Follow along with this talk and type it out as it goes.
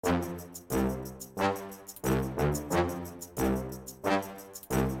Hey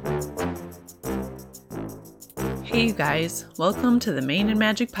you guys, welcome to the Maine and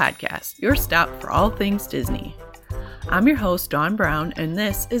Magic Podcast, your stop for all things Disney. I'm your host, Dawn Brown, and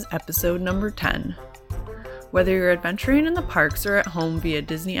this is episode number 10. Whether you're adventuring in the parks or at home via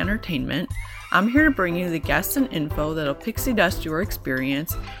Disney Entertainment, I'm here to bring you the guests and info that'll pixie dust your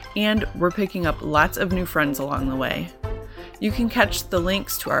experience, and we're picking up lots of new friends along the way. You can catch the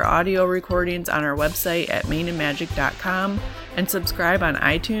links to our audio recordings on our website at maineandmagic.com and subscribe on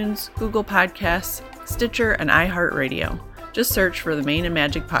iTunes, Google Podcasts, Stitcher, and iHeartRadio. Just search for the Maine and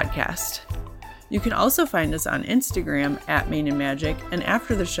Magic Podcast. You can also find us on Instagram at Maine and Magic, and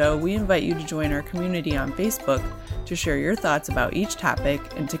after the show, we invite you to join our community on Facebook to share your thoughts about each topic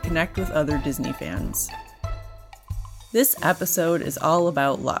and to connect with other Disney fans. This episode is all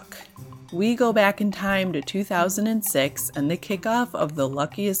about luck. We go back in time to 2006 and the kickoff of the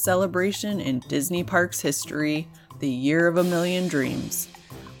luckiest celebration in Disney Parks history, the Year of a Million Dreams.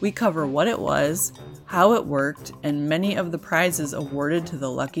 We cover what it was, how it worked, and many of the prizes awarded to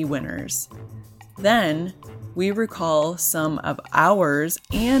the lucky winners. Then, we recall some of ours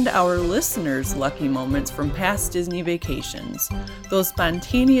and our listeners' lucky moments from past Disney vacations. Those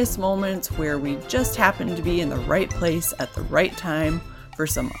spontaneous moments where we just happened to be in the right place at the right time for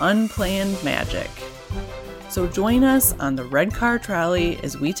some unplanned magic. So join us on the Red Car Trolley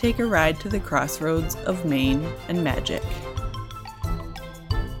as we take a ride to the crossroads of Maine and Magic.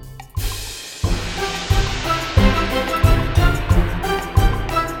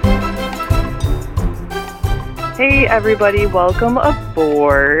 Hey everybody, welcome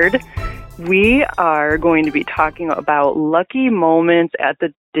aboard. We are going to be talking about lucky moments at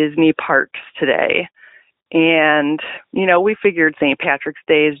the Disney parks today. And, we figured St. Patrick's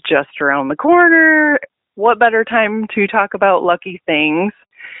Day is just around the corner. What better time to talk about lucky things?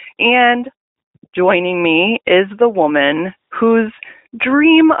 And joining me is the woman whose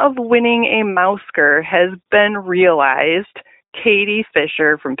dream of winning a Mousker has been realized, Katie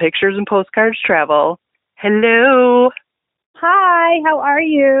Fisher from Pictures and Postcards Travel. Hello. Hi, how are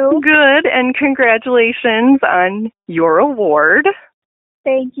you? Good, and congratulations on your award.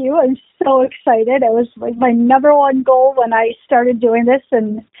 Thank you. I'm so excited. It was like my number one goal when I started doing this,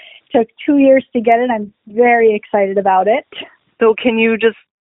 and it took 2 years to get it. I'm very excited about it. So can you just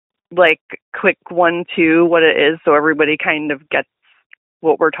quick 1-2 what it is so everybody kind of gets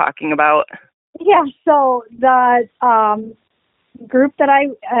what we're talking about? Yeah, so the group that I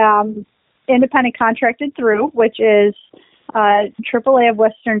independent contracted through, which is AAA of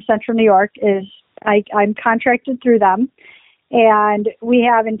Western Central New York, I'm contracted through them, and we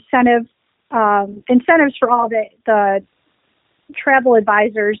have incentives for all the travel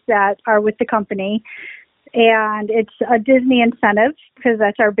advisors that are with the company, and it's a Disney incentive because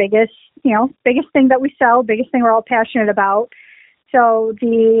that's our biggest thing that we sell, biggest thing we're all passionate about. So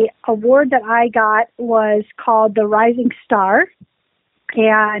the award that I got was called the Rising Star,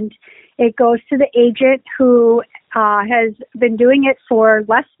 and it goes to the agent who has been doing it for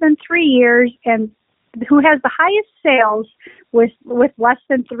less than 3 years and who has the highest sales with less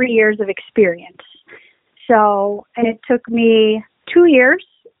than 3 years of experience. So, and it took me 2 years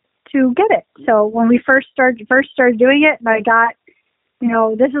to get it. So when we first started doing it, and I got,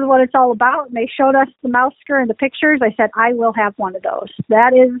 this is what it's all about, and they showed us the Mousker and the pictures, I said, I will have one of those.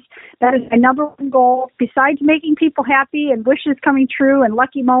 That is my number one goal. Besides making people happy and wishes coming true and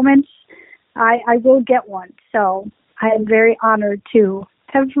lucky moments, I will get one. So I am very honored to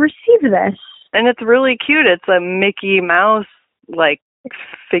have received this. And it's really cute. It's a Mickey Mouse,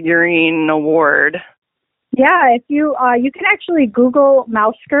 figurine award. Yeah, if you can actually Google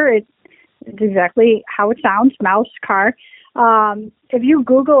Mousker. It's exactly how it sounds, mouse car. If you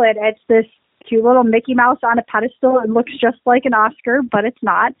Google it, it's this cute little Mickey Mouse on a pedestal. It looks just like an Oscar, but it's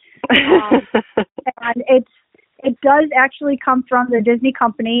not. And it does actually come from the Disney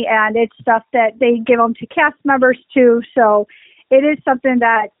company, and it's stuff that they give them to cast members too. So it is something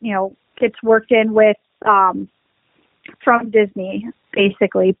that, gets worked in with from Disney,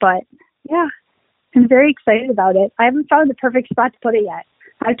 basically. But yeah, I'm very excited about it. I haven't found the perfect spot to put it yet.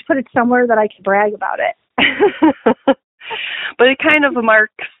 I have to put it somewhere that I can brag about it. But it kind of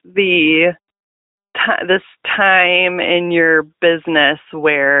marks this time in your business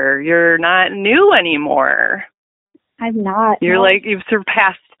where you're not new anymore. I'm not. You're you've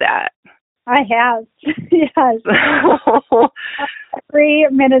surpassed that. I have. Yes. Every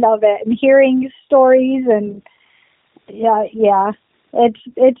minute of it, and hearing stories, and yeah.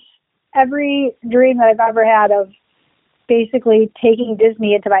 It's every dream that I've ever had of basically taking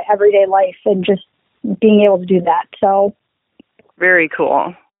Disney into my everyday life and just being able to do that. So very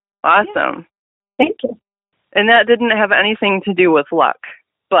cool. Awesome. Thank you. And that didn't have anything to do with luck,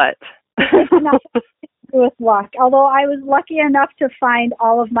 but... Nothing to do with luck, although I was lucky enough to find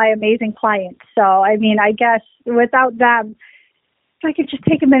all of my amazing clients. So, I mean, I guess without them, if I could just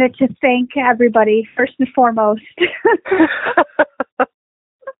take a minute to thank everybody, first and foremost.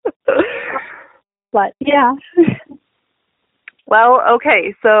 But, yeah. Well,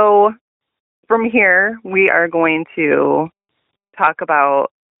 okay, so from here, we are going to talk about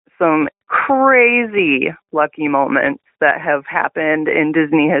some crazy lucky moments that have happened in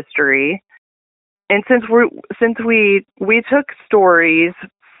Disney history. And since we took stories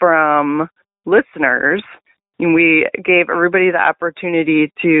from listeners, and we gave everybody the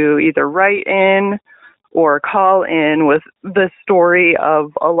opportunity to either write in or call in with the story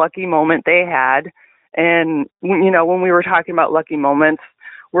of a lucky moment they had. And, you know, when we were talking about lucky moments,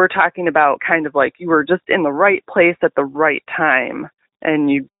 we're talking about kind of like you were just in the right place at the right time and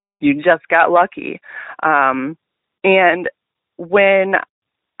you just got lucky. And when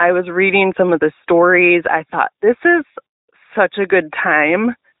I was reading some of the stories, I thought this is such a good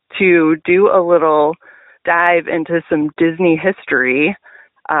time to do a little dive into some Disney history.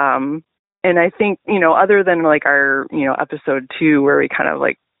 And I think, you know, other than like our, you know, episode 2 where we kind of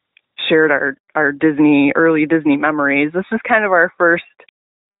like shared our early Disney memories, this is kind of our first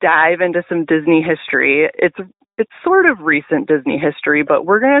dive into some Disney history. It's sort of recent Disney history, but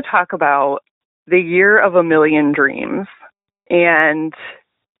we're going to talk about the year of a million dreams. And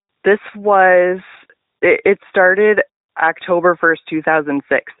this it started October 1st,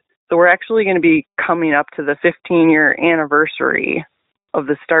 2006. So we're actually going to be coming up to the 15-year anniversary of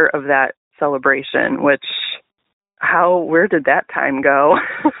the start of that celebration, which, where did that time go?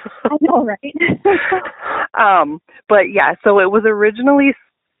 I know, right? But yeah, so it was originally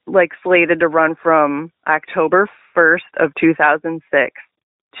like slated to run from October 1st of 2006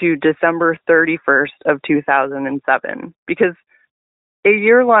 to December 31st of 2007, because a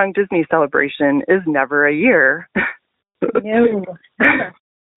year-long Disney celebration is never a year. No.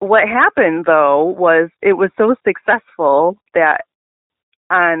 What happened, though, was it was so successful that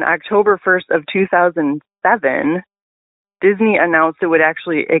on October 1st of 2007, Disney announced it would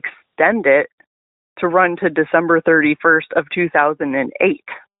actually extend it to run to December 31st of 2008,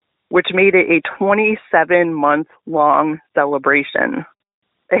 which made it a 27-month-long celebration.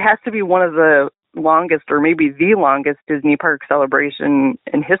 It has to be one of the longest, or maybe the longest, Disney park celebration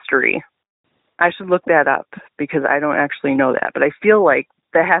in history. I should look that up because I don't actually know that, but I feel like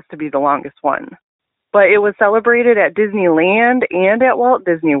that has to be the longest one. But it was celebrated at Disneyland and at Walt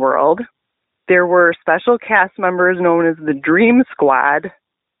Disney World. There were special cast members known as the Dream Squad,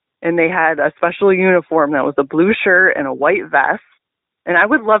 and they had a special uniform that was a blue shirt and a white vest. And I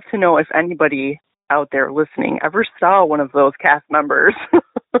would love to know if anybody out there listening ever saw one of those cast members.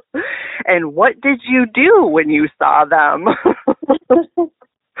 And what did you do when you saw them?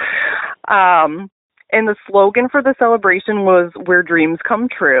 And the slogan for the celebration was "Where Dreams Come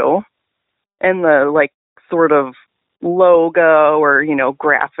True." And the like sort of logo or, you know,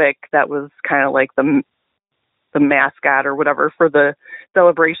 graphic that was kind of like the mascot or whatever for the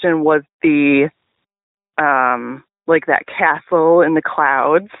celebration was the like that castle in the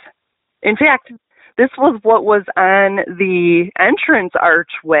clouds. In fact, this was what was on the entrance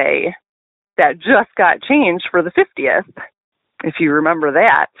archway that just got changed for the 50th, if you remember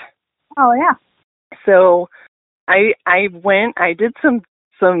that. Oh, yeah. So I did some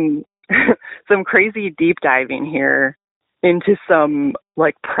some crazy deep diving here into some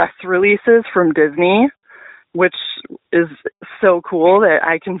like press releases from Disney, which is so cool that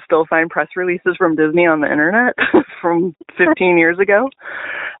I can still find press releases from Disney on the internet from 15 years ago.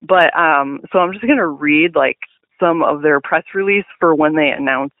 But so I'm just going to read like some of their press release for when they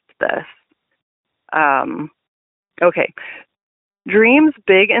announced this. Okay. Dreams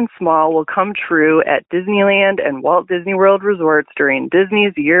big and small will come true at Disneyland and Walt Disney World resorts during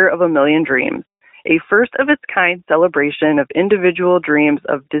Disney's Year of a Million Dreams, a first-of-its-kind celebration of individual dreams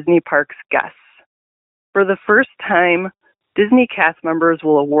of Disney Parks guests. For the first time, Disney cast members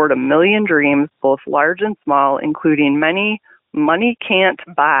will award 1 million dreams, both large and small, including many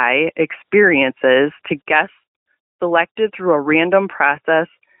money-can't-buy experiences to guests selected through a random process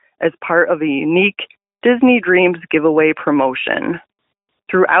as part of a unique Disney Dreams giveaway promotion.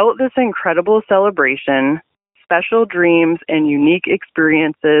 Throughout this incredible celebration, special dreams and unique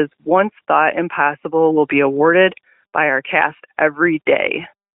experiences once thought impossible will be awarded by our cast every day.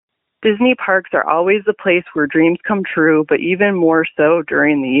 Disney parks are always the place where dreams come true, but even more so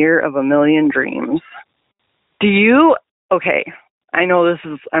during the Year of a Million Dreams. Okay, I know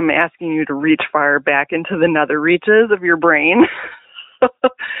I'm asking you to reach far back into the nether reaches of your brain.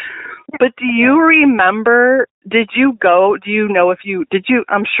 But do you remember, do you know if you,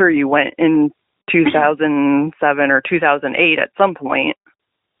 I'm sure you went in 2007 or 2008 at some point.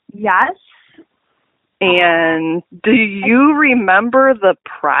 Yes. And do you remember the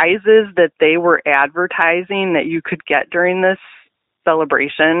prizes that they were advertising that you could get during this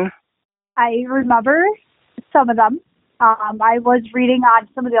celebration? I remember some of them. I was reading on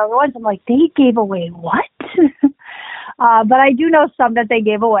some of the other ones. I'm like, they gave away what? But I do know some that they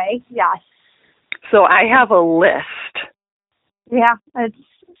gave away. Yes. So I have a list. Yeah, I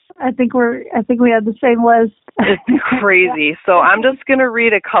think we have the same list. It's crazy. So I'm just gonna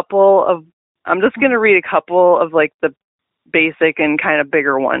read a couple of like the basic and kind of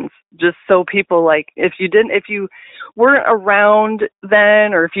bigger ones, just so people, like, if you weren't around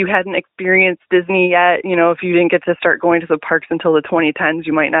then, or if you hadn't experienced Disney yet, you know, if you didn't get to start going to the parks until the 2010s,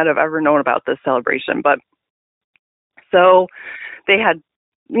 you might not have ever known about this celebration. But so they had,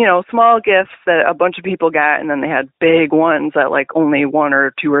 you know, small gifts that a bunch of people got, and then they had big ones that like only 1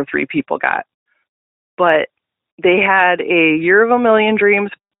 or 2 or 3 people got. But they had a Year of a Million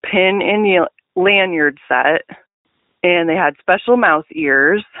Dreams pin and lanyard set, and they had special mouse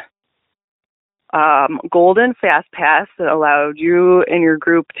ears, golden Fast Pass that allowed you and your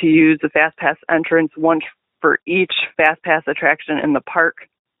group to use the Fast Pass entrance once for each Fast Pass attraction in the park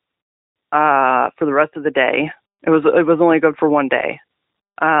for the rest of the day. It was only good for 1 day.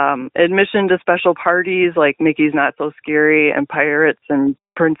 Admission to special parties like Mickey's Not So Scary and Pirates and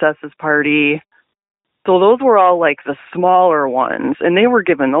Princess's Party. So those were all like the smaller ones, and they were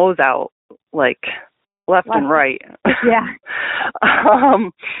giving those out like left and right. Yeah.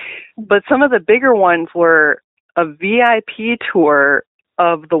 But some of the bigger ones were a VIP tour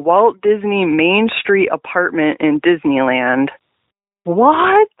of the Walt Disney Main Street apartment in Disneyland.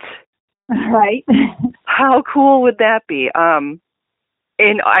 What? Right. How cool would that be? And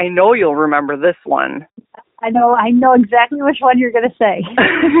I know you'll remember this one. I know exactly which one you're going to say.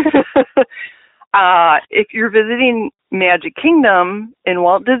 If you're visiting Magic Kingdom in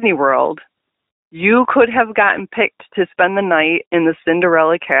Walt Disney World, you could have gotten picked to spend the night in the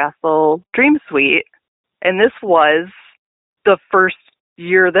Cinderella Castle Dream Suite, and this was the first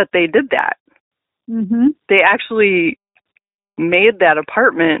year that they did that. Mm-hmm. They actually made that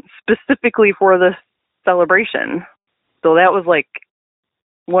apartment specifically for the celebration. So that was like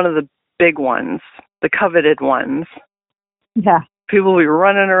one of the big ones, the coveted ones. Yeah. People will be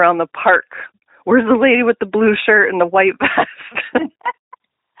running around the park. Where's the lady with the blue shirt and the white vest?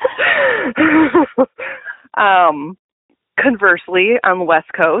 Conversely, on the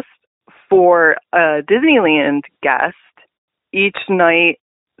West Coast, for a Disneyland guest, each night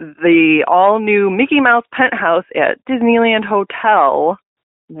the all-new Mickey Mouse Penthouse at Disneyland Hotel,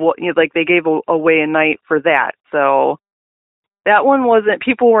 like they gave away a night for that. So that one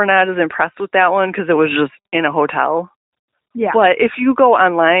people were not as impressed with that one because it was just in a hotel. Yeah. But if you go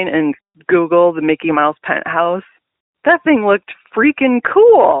online and Google the Mickey Mouse Penthouse, that thing looked freaking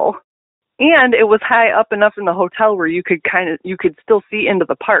cool. And it was high up enough in the hotel where you could still see into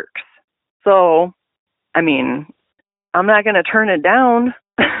the parks. So, I mean, I'm not going to turn it down.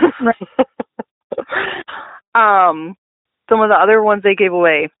 Some of the other ones they gave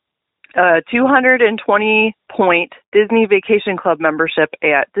away, 220-point Disney Vacation Club membership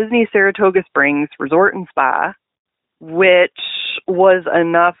at Disney Saratoga Springs Resort and Spa, which was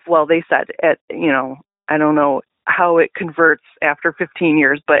enough. Well, they said I don't know how it converts after 15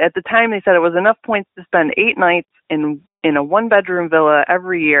 years, but at the time they said it was enough points to spend 8 nights in a 1-bedroom villa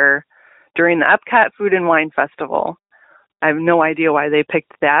every year during the Epcot Food and Wine Festival. I have no idea why they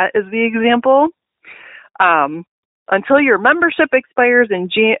picked that as the example. Until your membership expires on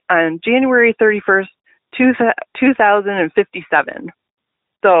January 31st, 2057.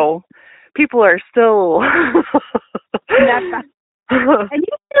 So people are still... And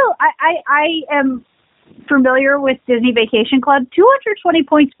I am familiar with Disney Vacation Club. 220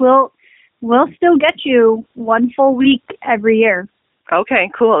 points will still get you 1 full week every year. Okay,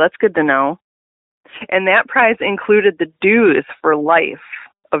 cool. That's good to know. And that prize included the dues for life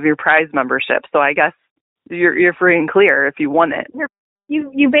of your prize membership. So I guess you're free and clear if you won it.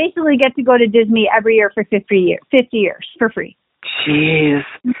 You basically get to go to Disney every year for 50 years for free. Jeez.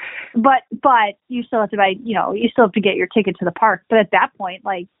 But you still have to buy, you still have to get your ticket to the park. But at that point,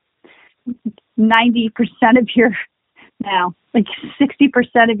 like 90% of your,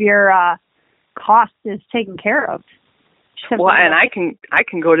 60% of your cost is taken care of. Well, and I can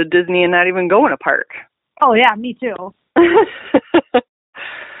go to Disney and not even go in a park. Oh yeah, me too.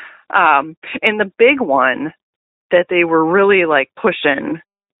 And the big one that they were really like pushing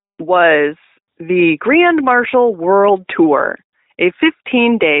was the Grand Marshal World Tour. a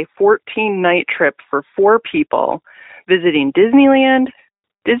 15-day, 14-night trip for 4 people, visiting Disneyland,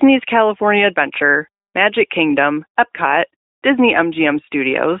 Disney's California Adventure, Magic Kingdom, Epcot, Disney MGM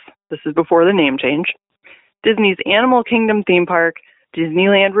Studios, this is before the name change, Disney's Animal Kingdom theme park,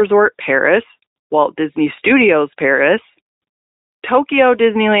 Disneyland Resort Paris, Walt Disney Studios Paris, Tokyo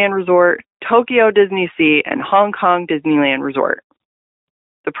Disneyland Resort, Tokyo Disney Sea, and Hong Kong Disneyland Resort.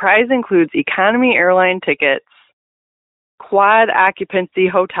 The prize includes economy airline tickets, quad occupancy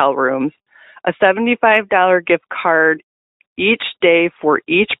hotel rooms, a $75 gift card each day for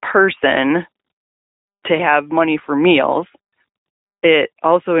each person to have money for meals. It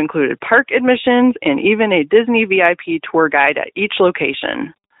also included park admissions and even a Disney VIP tour guide at each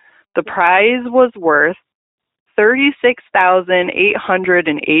location. The prize was worth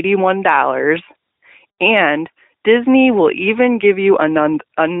 $36,881, and Disney will even give you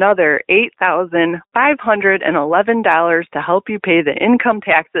another $8,511 to help you pay the income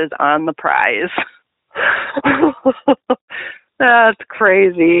taxes on the prize. That's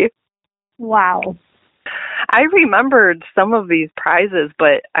crazy. Wow. I remembered some of these prizes,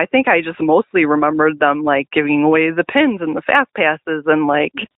 but I think I just mostly remembered them like giving away the pins and the fast passes and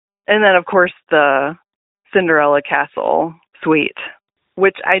then of course the Cinderella Castle suite,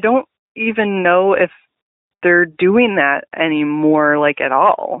 which I don't even know if they're doing that anymore, at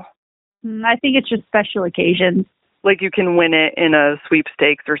all. I think it's just special occasions. Like you can win it in a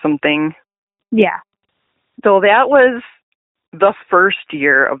sweepstakes or something. Yeah. So that was the first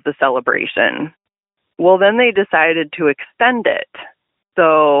year of the celebration. Well, then they decided to extend it.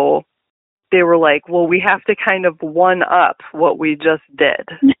 So they were like, well, we have to kind of one up what we just did.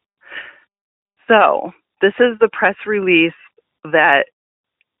 So this is the press release that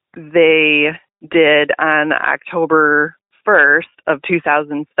they did on October 1st of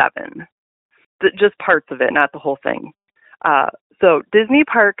 2007. Just parts of it, not the whole thing. So Disney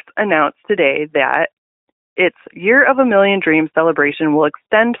Parks announced today that its Year of a Million Dreams celebration will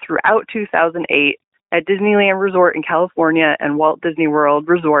extend throughout 2008 at Disneyland Resort in California and Walt Disney World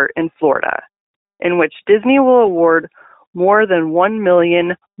Resort in Florida, in which Disney will award more than 1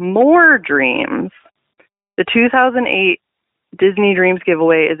 million more dreams. The 2008 Disney Dreams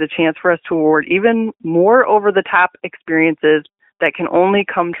giveaway is a chance for us to award even more over-the-top experiences that can only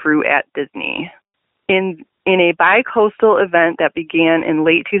come true at Disney. In a bi-coastal event that began in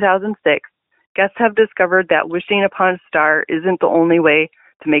late 2006, guests have discovered that wishing upon a star isn't the only way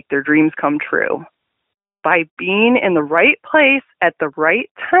to make their dreams come true. By being in the right place at the right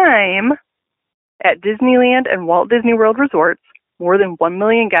time at Disneyland and Walt Disney World Resorts, more than 1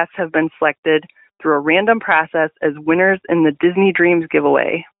 million guests have been selected through a random process as winners in the Disney Dreams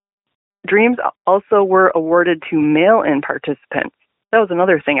giveaway. Dreams also were awarded to mail-in participants. That was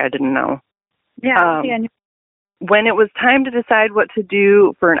another thing I didn't know. Yeah. When it was time to decide what to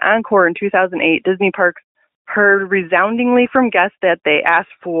do for an encore in 2008, Disney Parks heard resoundingly from guests that they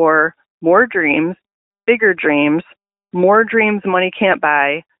asked for more dreams, bigger dreams, more dreams money can't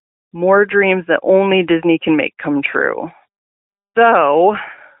buy, more dreams that only Disney can make come true. So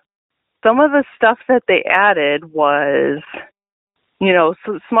some of the stuff that they added was,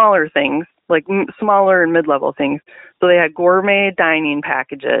 smaller things, like smaller and mid-level things. So they had gourmet dining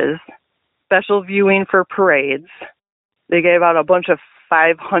packages, special viewing for parades. They gave out a bunch of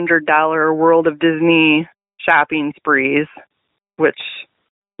 $500 World of Disney shopping sprees, which,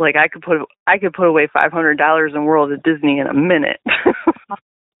 I could put away $500 in World of Disney in a minute.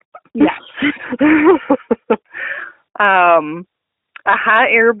 Yes. A hot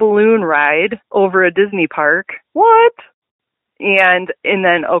air balloon ride over a Disney park. What? And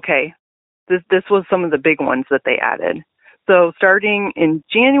then, okay, this was some of the big ones that they added. So starting in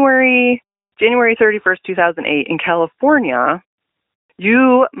January 31st, 2008, in California,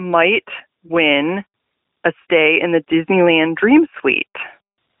 you might win a stay in the Disneyland Dream Suite.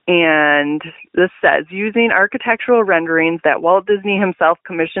 And this says, using architectural renderings that Walt Disney himself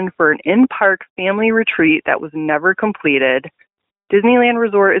commissioned for an in-park family retreat that was never completed, Disneyland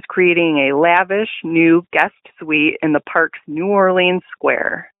Resort is creating a lavish new guest suite in the park's New Orleans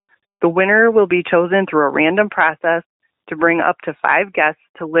Square. The winner will be chosen through a random process to bring up to 5 guests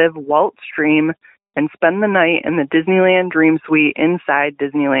to live Walt's dream and spend the night in the Disneyland Dream Suite inside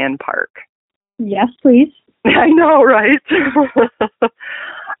Disneyland Park. Yes, please. I know, right?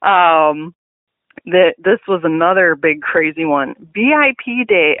 This was another big crazy one. VIP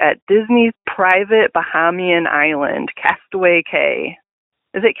day at Disney's private Bahamian island, Castaway Cay.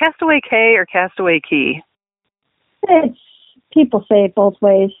 Is it Castaway Cay or Castaway Key? People say it both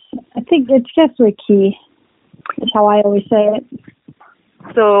ways. I think it's Castaway Key. That's how I always say it.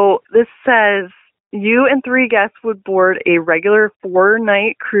 So this says You and 3 guests would board a regular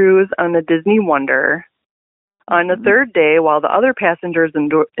 4-night cruise on the Disney Wonder. On the 3rd day, while the other passengers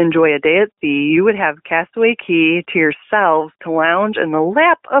enjoy a day at sea, you would have Castaway Cay to yourselves to lounge in the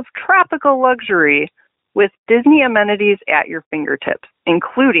lap of tropical luxury with Disney amenities at your fingertips,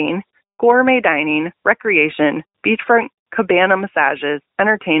 including gourmet dining, recreation, beachfront cabana massages,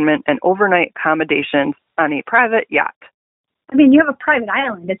 entertainment, and overnight accommodations on a private yacht. I mean, you have a private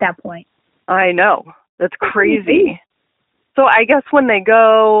island at that point. I know. That's crazy. So I guess when they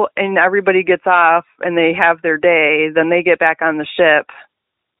go and everybody gets off and they have their day, then they get back on the ship,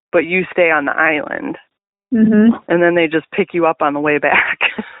 but you stay on the island. Mm-hmm. And then they just pick you up on the way back.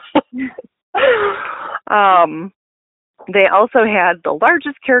 They also had the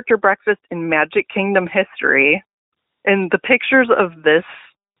largest character breakfast in Magic Kingdom history. And the pictures of this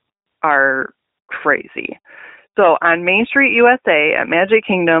are crazy. So on Main Street, USA, at Magic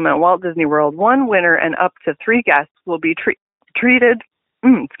Kingdom and Walt Disney World, 1 winner and up to 3 guests will be treated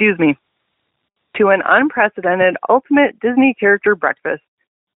to an unprecedented ultimate Disney character breakfast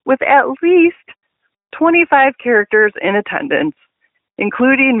with at least 25 characters in attendance,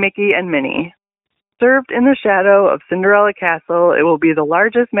 including Mickey and Minnie. Served in the shadow of Cinderella Castle, it will be the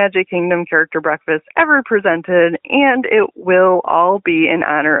largest Magic Kingdom character breakfast ever presented, and it will all be in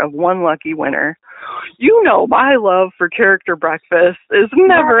honor of 1 lucky winner. You know my love for character breakfast is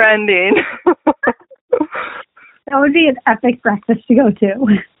never ending. That would be an epic breakfast to go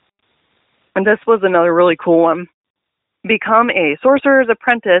to. And this was another really cool one. Become a sorcerer's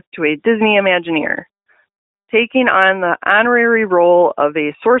apprentice to a Disney Imagineer. Taking on the honorary role of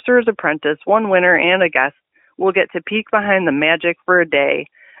a sorcerer's apprentice, 1 winner and a guest will get to peek behind the magic for a day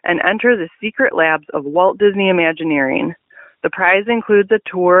and enter the secret labs of Walt Disney Imagineering. The prize includes a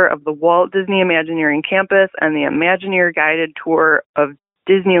tour of the Walt Disney Imagineering campus and the Imagineer guided tour of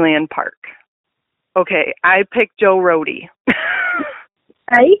Disneyland Park. Okay, I picked Joe Rohde.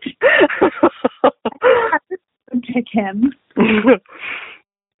 Right? I would pick him.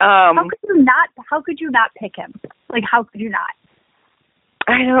 How could you not pick him? Like, how could you not?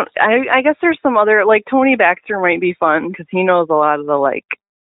 I guess there's some other, like, Tony Baxter might be fun because he knows a lot of the, like,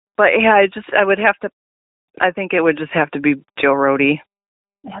 but yeah, I think it would just have to be Joe Rohde.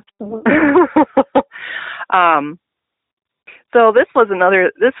 Absolutely. So this was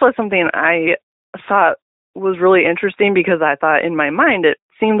something I thought was really interesting because I thought in my mind it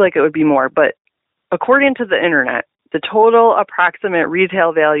seemed like it would be more, but according to the internet, the total approximate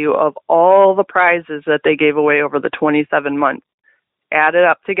retail value of all the prizes that they gave away over the 27 months added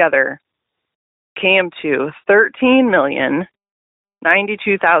up together came to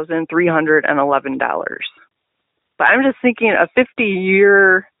 $13,092,311. But I'm just thinking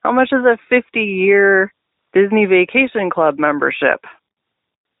how much is a 50-year Disney Vacation Club membership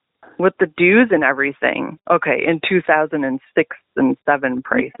with the dues and everything? Okay, in 2006 and 2007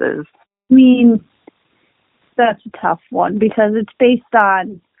 prices. I mean, that's a tough one because it's based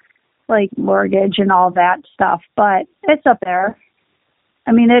on, like, mortgage and all that stuff, but it's up there.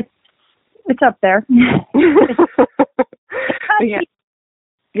 I mean, it's up there.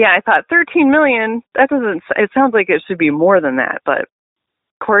 Yeah, I thought 13 million, it sounds like it should be more than that, but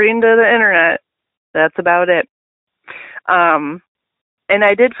according to the internet, that's about it. And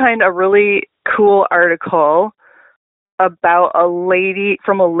I did find a really cool article about a lady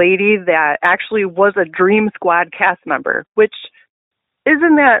that actually was a Dream Squad cast member, which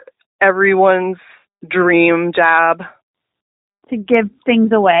isn't that everyone's dream job? To give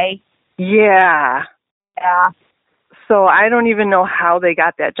things away. Yeah. Yeah. So I don't even know how they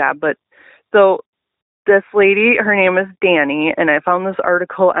got that job, but so this lady, her name is Danny, and I found this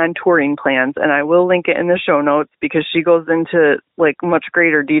article on touring plans, and I will link it in the show notes because she goes into, like, much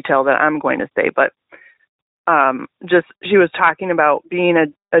greater detail than I'm going to say, but she was talking about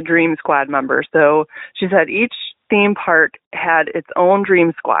being a Dream Squad member. So she said each theme park had its own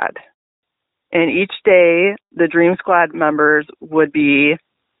Dream Squad, and each day the Dream Squad members would be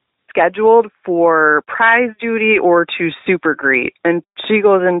scheduled for prize duty or to super greet. And she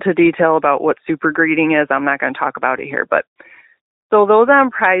goes into detail about what super greeting is. I'm not going to talk about it here, but so those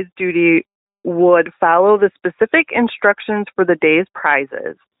on prize duty would follow the specific instructions for the day's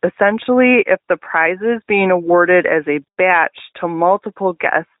prizes. Essentially, if the prize is being awarded as a batch to multiple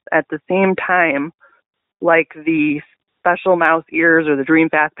guests at the same time, like the special mouse ears or the Dream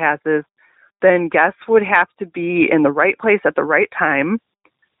Fast Passes, then guests would have to be in the right place at the right time,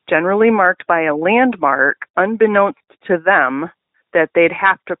 generally marked by a landmark unbeknownst to them that they'd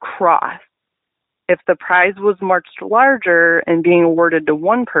have to cross. If the prize was much larger and being awarded to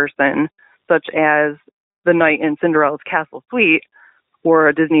one person, such as the night in Cinderella's Castle Suite, or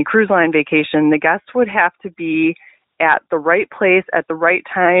a Disney Cruise Line vacation, the guests would have to be at the right place at the right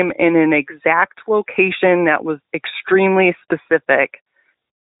time in an exact location that was extremely specific.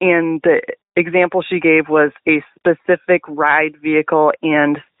 And the example she gave was a specific ride vehicle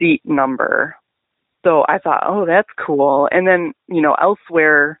and seat number. So I thought, oh, that's cool. And then,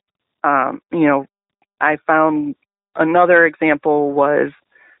 elsewhere, I found another example was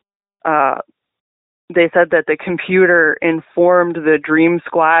they said that the computer informed the Dream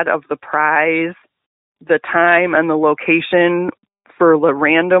Squad of the prize, the time, and the location for the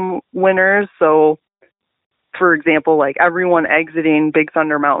random winners. So, for example, like everyone exiting Big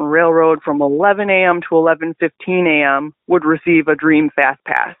Thunder Mountain Railroad from 11 a.m. to 11:15 a.m. would receive a Dream Fast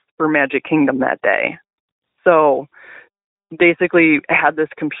Pass for Magic Kingdom that day. So basically had this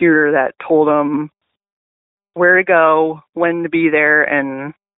computer that told them where to go, when to be there,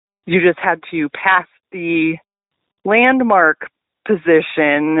 and you just had to pass the landmark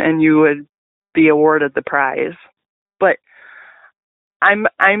position and you would be awarded the prize. But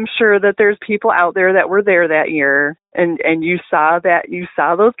I'm sure that there's people out there that were there that year and you saw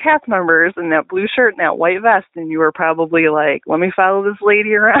those cast members in that blue shirt and that white vest, and you were probably like, let me follow this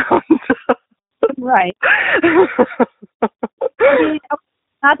lady around. Right.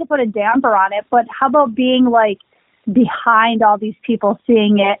 Not to put a damper on it, but how about being like behind all these people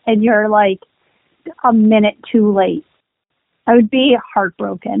seeing it and you're like a minute too late? I would be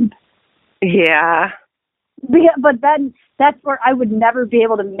heartbroken. Yeah. But then that's where I would never be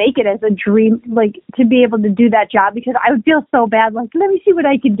able to make it as a dream, like to be able to do that job, because I would feel so bad. Like, let me see what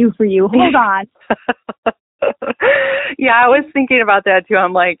I can do for you. Hold on. Yeah, I was thinking about that too.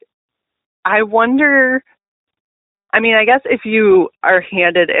 I'm like, I wonder, I guess if you are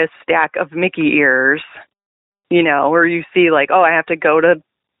handed a stack of Mickey ears, or you see like, oh, I have to go to,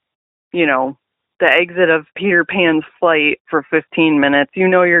 the exit of Peter Pan's flight for 15 minutes,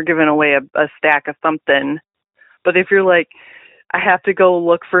 you're giving away a stack of something. But if you're like, I have to go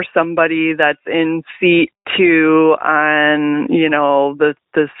look for somebody that's in seat 2 on,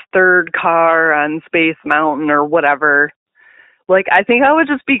 this third car on Space Mountain or whatever, like, I think I would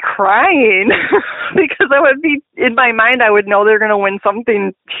just be crying because I would be, in my mind, I would know they're going to win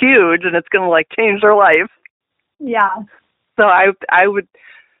something huge and it's going to, like, change their life. Yeah. So I would,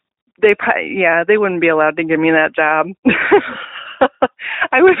 they wouldn't be allowed to give me that job.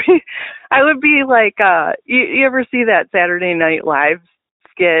 I would be like, you ever see that Saturday Night Live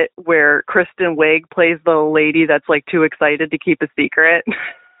skit where Kristen Wiig plays the lady that's, like, too excited to keep a secret?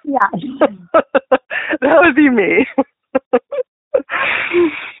 Yeah. That would be me.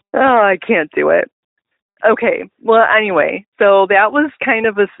 Oh, I can't do it. Okay, well, anyway, so that was kind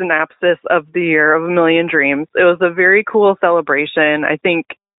of a synopsis of the Year of a Million Dreams. It was a very cool celebration. I think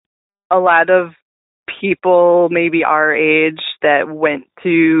a lot of people maybe our age that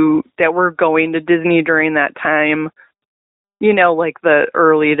were going to Disney during that time, like the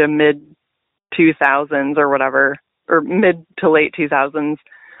early to mid 2000s or whatever, or mid to late 2000s,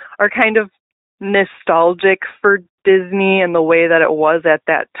 are kind of nostalgic for Disney and the way that it was at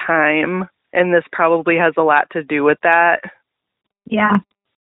that time. And this probably has a lot to do with that. Yeah.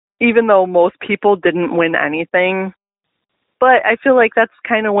 Even though most people didn't win anything. But I feel like that's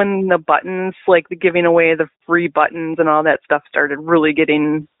kind of when the buttons, like the giving away the free buttons and all that stuff started really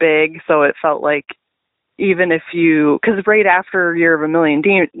getting big. So it felt like even if because right after Year of a Million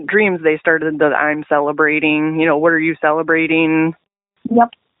Dreams, they started the I'm celebrating, what are you celebrating? Yep.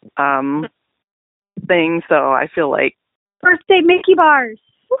 Thing. So I feel like birthday Mickey bars.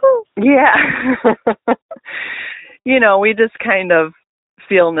 Woo-hoo. Yeah. We just kind of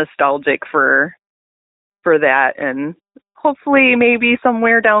feel nostalgic for that, and hopefully maybe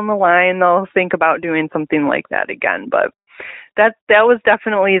somewhere down the line they'll think about doing something like that again. But that was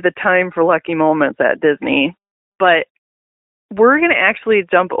definitely the time for lucky moments at Disney. But we're going to actually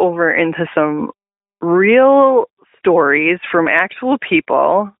jump over into some real stories from actual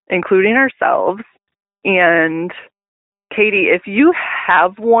people, including ourselves. And Katie, if you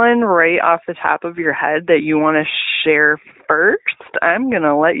have one right off the top of your head that you want to share first, I'm going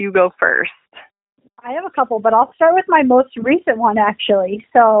to let you go first. I have a couple, but I'll start with my most recent one, actually.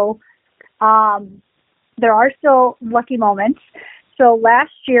 So there are still lucky moments. So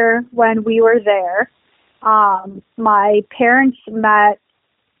last year when we were there, my parents met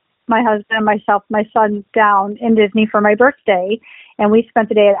my husband and myself, my son, down in Disney for my birthday, and we spent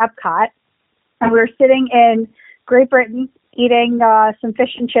the day at Epcot. And we were sitting in Great Britain eating some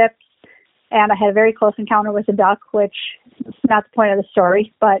fish and chips, and I had a very close encounter with a duck, which is not the point of the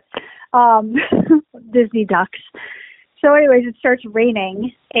story, but Disney ducks. So anyways, it starts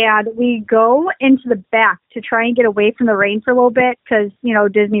raining, and we go into the back to try and get away from the rain for a little bit because,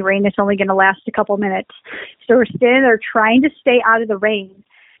 Disney rain is only going to last a couple minutes. So we're standing there trying to stay out of the rain.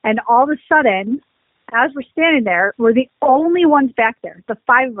 And all of a sudden, as we're standing there, we're the only ones back there. The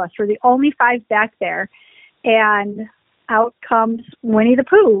 5 of us were the only 5 back there. And out comes Winnie the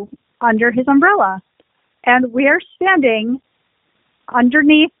Pooh under his umbrella. And we are standing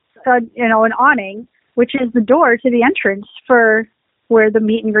underneath, an awning, which is the door to the entrance for where the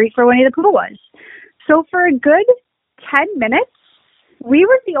meet and greet for Winnie the Pooh was. So for a good 10 minutes, we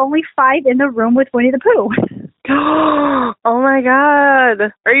were the only 5 in the room with Winnie the Pooh. Oh my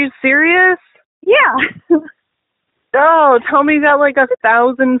God. Are you serious? Yeah. Oh, tell me you got like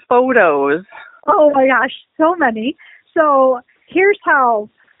 1,000 photos. Oh my gosh, so many. So here's how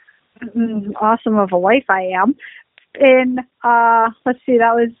awesome of a wife I am. In, let's see,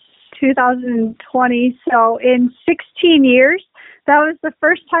 that was 2020. So in 16 years, that was the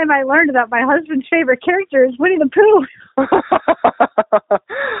first time I learned that my husband's favorite character is Winnie the Pooh.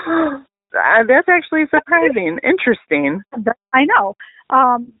 That's actually surprising. Interesting. I know.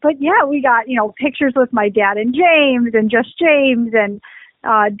 But yeah, we got, pictures with my dad and James and just James and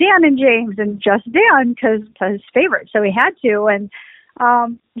Dan and James and just Dan because his favorite. So we had to. And yeah,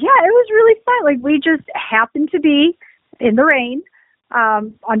 it was really fun. Like we just happened to be in the rain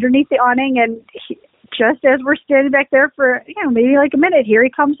underneath the awning, and just as we're standing back there for maybe like a minute, here he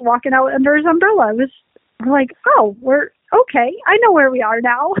comes walking out under his umbrella. We're like, oh, we're okay. I know where we are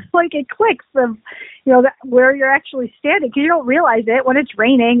now. Like it clicks of where you're actually standing, because you don't realize it when it's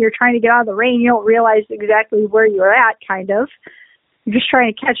raining. You're trying to get out of the rain. You don't realize exactly where you're at. Kind of, you're just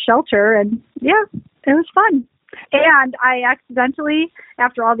trying to catch shelter, and yeah, it was fun. And I accidentally,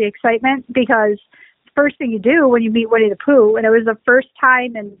 after all the excitement, because first thing you do when you meet Winnie the Pooh, and it was the first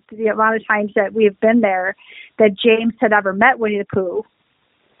time in the amount of times that we have been there that James had ever met Winnie the Pooh.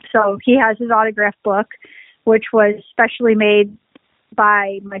 So he has his autograph book, which was specially made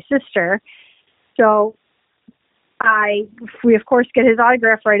by my sister. So we of course get his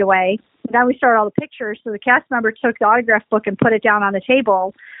autograph right away. And then we start all the pictures. So the cast member took the autograph book and put it down on the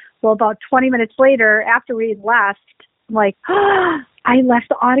table. Well, about 20 minutes later, after we had left, I'm like, I left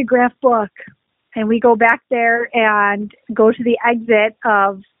the autograph book. And we go back there and go to the exit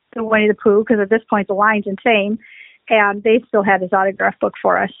of the Winnie the Pooh, because at this point the line's insane, and they still had his autograph book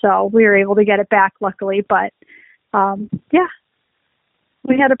for us. So we were able to get it back, luckily. But, yeah,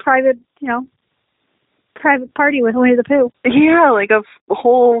 we had a private party with Winnie the Pooh. Yeah, like a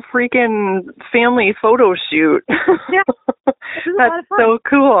whole freaking family photo shoot. Yeah. That's so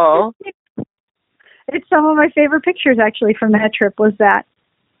cool. It's some of my favorite pictures, actually, from that trip was that.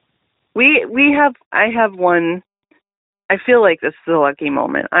 I have one. I feel like this is a lucky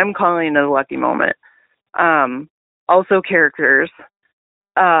moment. I'm calling it a lucky moment. Also characters.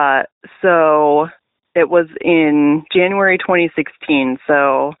 So it was in January 2016.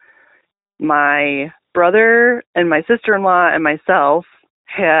 So my brother and my sister-in-law and myself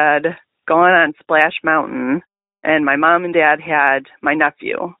had gone on Splash Mountain, and my mom and dad had my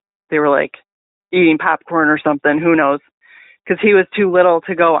nephew. They were like eating popcorn or something, who knows, because he was too little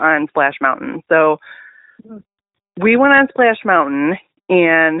to go on Splash Mountain. So we went on Splash Mountain,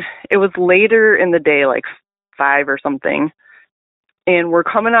 and it was later in the day, like 5 or something, and we're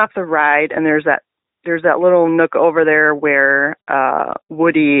coming off the ride, and there's that little nook over there where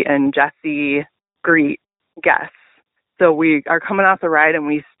Woody and Jessie greet guests. So we are coming off the ride, and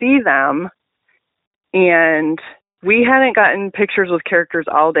we see them, and we hadn't gotten pictures with characters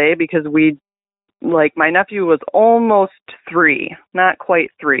all day because my nephew was almost 3, not quite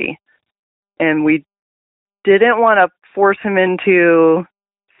 3, and we didn't want to force him into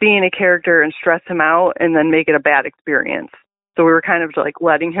seeing a character and stress him out and then make it a bad experience. So we were kind of like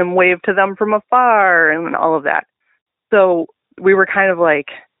letting him wave to them from afar and all of that. So we were kind of like,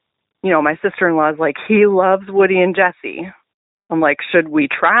 my sister-in-law's like, he loves Woody and Jessie. I'm like, should we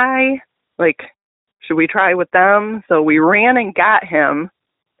try? Should we try with them? So we ran and got him,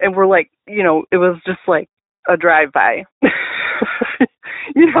 and we're like, it was just like a drive-by.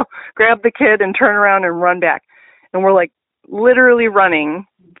 Grab the kid and turn around and run back. And we're like literally running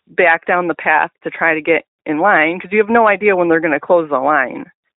back down the path to try to get in line, because you have no idea when they're going to close the line.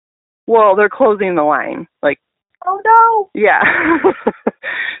 Well, they're closing the line. Oh no! Yeah.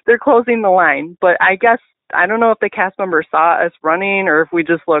 They're closing the line. But I don't know if the cast member saw us running or if we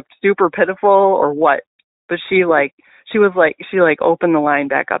just looked super pitiful or what. But she opened the line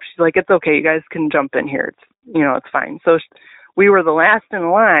back up. She's like, it's okay. You guys can jump in here. It's fine. So we were the last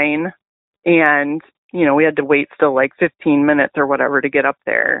in line, and, we had to wait still like 15 minutes or whatever to get up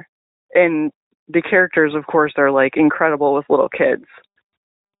there. And the characters, of course, are like incredible with little kids.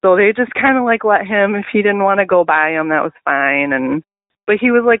 So they just kind of like let him, if he didn't want to go by him, that was fine. But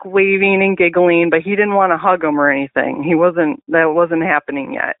he was like waving and giggling, but he didn't want to hug him or anything. That wasn't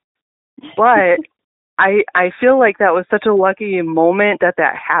happening yet. But I feel like that was such a lucky moment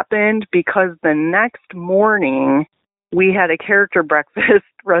that happened, because the next morning we had a character breakfast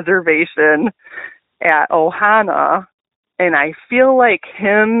reservation at Ohana, and I feel like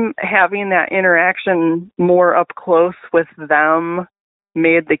him having that interaction more up close with them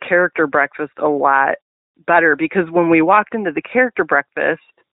made the character breakfast a lot better, because when we walked into the character breakfast,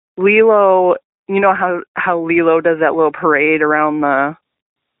 Lilo, you know how Lilo does that little parade around the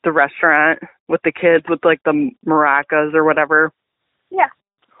restaurant with the kids with like the maracas or whatever? Yeah.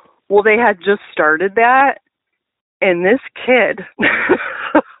 Well, they had just started that, and this kid,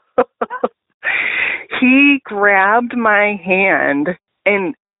 he grabbed my hand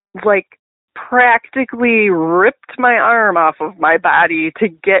and like practically ripped my arm off of my body to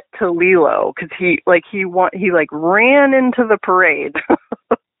get to Lilo, because he ran into the parade.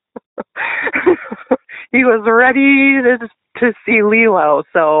 He was ready to see Lilo.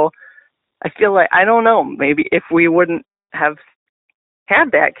 So I feel like, I don't know, maybe if we wouldn't have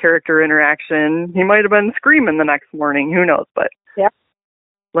had that character interaction, he might have been screaming the next morning. Who knows? But yeah,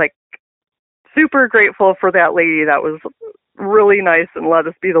 like, super grateful for that lady. That was really nice and let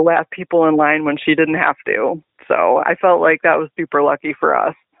us be the last people in line when she didn't have to. So I felt like that was super lucky for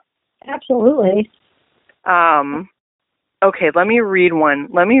us. Absolutely. Okay, let me read one.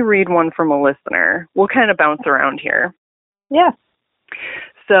 Let me read one from a listener. We'll kind of bounce around here. Yeah.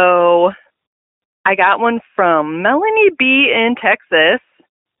 So I got one from Melanie B. in Texas.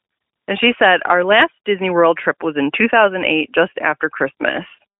 And she said, our last Disney World trip was in 2008, just after Christmas.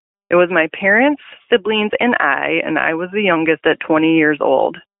 It was my parents, siblings, and I was the youngest at 20 years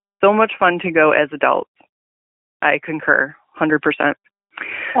old. So much fun to go as adults. I concur, 100%.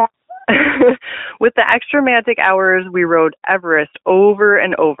 With the extra magic hours, we rode Everest over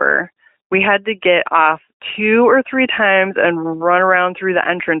and over. We had to get off 2 or 3 times and run around through the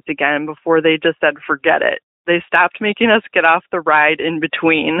entrance again before they just said, forget it. They stopped making us get off the ride in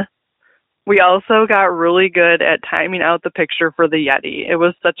between. We also got really good at timing out the picture for the Yeti. It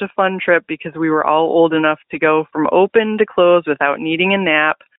was such a fun trip because we were all old enough to go from open to close without needing a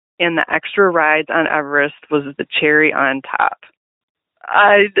nap, and the extra rides on Everest was the cherry on top.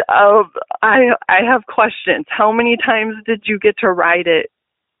 I have questions. How many times did you get to ride it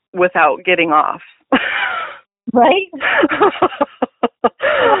without getting off? Right?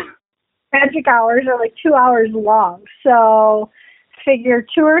 Magic hours are like 2 hours long, so figure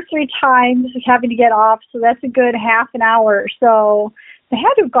 2 or 3 times having to get off, so that's a good half an hour. So they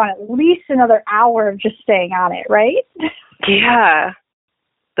had to have gone at least another hour of just staying on it, right? Yeah,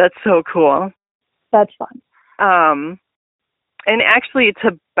 that's so cool. That's fun. And actually,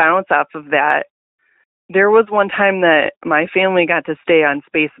 to bounce off of that, there was one time that my family got to stay on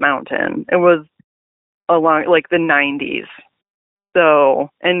Space Mountain. It was along like the 90s. So,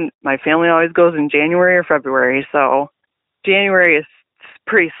 and my family always goes in January or February, so January is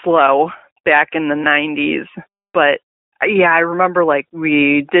pretty slow back in the 90s. But yeah, I remember like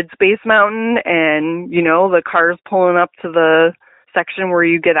we did Space Mountain, and you know, the cars pulling up to the section where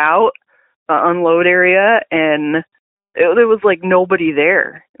you get out, the unload area, and it was like nobody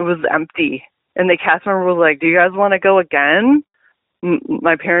there. It was empty. And the cast member was like, do you guys want to go again?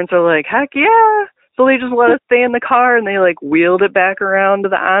 My parents are like, heck yeah. So they just let us stay in the car, and they like wheeled it back around to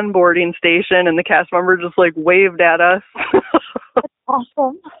the onboarding station, and the cast member just like waved at us.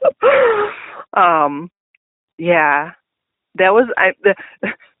 Awesome. Yeah, that was,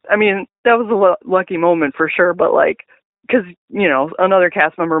 I mean, that was a lucky moment for sure, but like, because, you know, another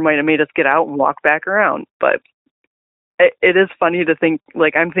cast member might have made us get out and walk back around, but it is funny to think,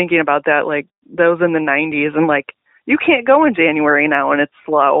 like, I'm thinking about that, like, those in the 90s, and like, you can't go in January now and it's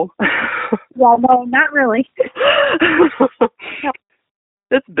slow. Well, no, not really.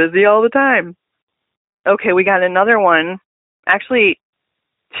 It's busy all the time. Okay, we got another one. Actually,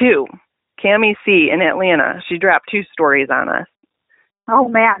 2. Cami C. in Atlanta. She dropped 2 stories on us. Oh,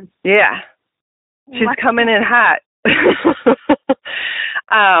 man. Yeah. She's coming in hot.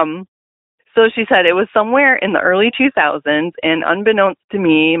 So she said it was somewhere in the early 2000s, and unbeknownst to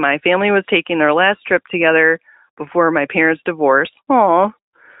me, my family was taking their last trip together before my parents' divorce. Aw.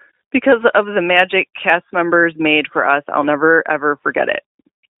 Because of the magic cast members made for us, I'll never, ever forget it.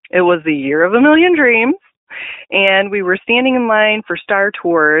 It was the year of a million dreams, and we were standing in line for Star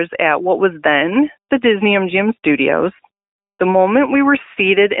Tours at what was then the Disney MGM Studios. The moment we were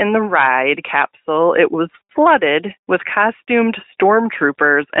seated in the ride capsule, it was flooded with costumed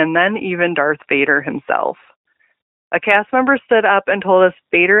stormtroopers and then even Darth Vader himself. A cast member stood up and told us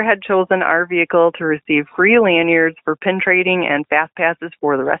Vader had chosen our vehicle to receive free lanyards for pin trading and fast passes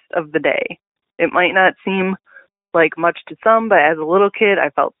for the rest of the day. It might not seem like much to some, but as a little kid,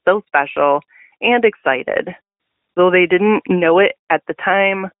 I felt so special and excited. Though they didn't know it at the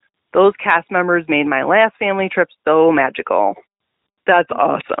time, those cast members made my last family trip so magical. That's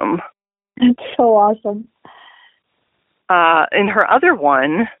awesome. That's so awesome. In her other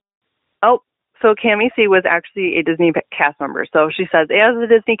one, so Cami C was actually a Disney cast member. So she says, as a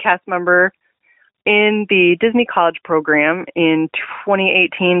Disney cast member in the Disney College program in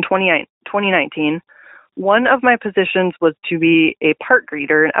 2019, one of my positions was to be a park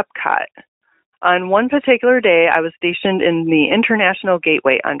greeter in Epcot. On one particular day, I was stationed in the International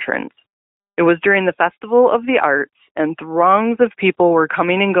Gateway entrance. It was during the Festival of the Arts, and throngs of people were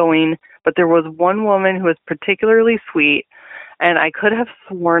coming and going, but there was one woman who was particularly sweet, and I could have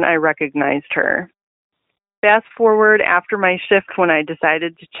sworn I recognized her. Fast forward after my shift when I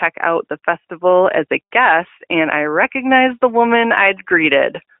decided to check out the festival as a guest, and I recognized the woman I'd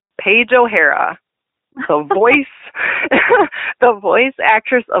greeted, Paige O'Hara, the voice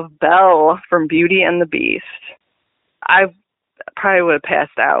actress of Belle from Beauty and the Beast. I probably would have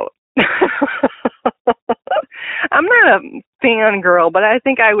passed out. I'm not a fangirl, but I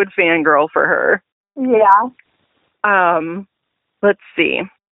think I would fangirl for her. Yeah. Let's see.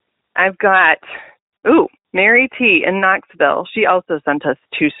 I've got, Mary T. in Knoxville. She also sent us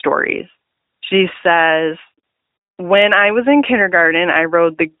 2 stories. She says, when I was in kindergarten, I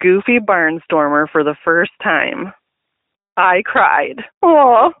rode the Goofy Barnstormer for the first time. I cried.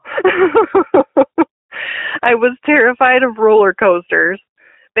 Aw. I was terrified of roller coasters.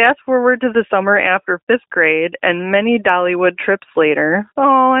 Fast forward to the summer after 5th grade and many Dollywood trips later.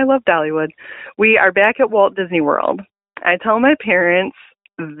 Oh, I love Dollywood. We are back at Walt Disney World. I tell my parents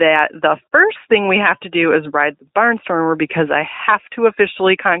that the first thing we have to do is ride the Barnstormer because I have to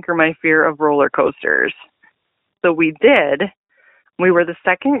officially conquer my fear of roller coasters. So we did. We were the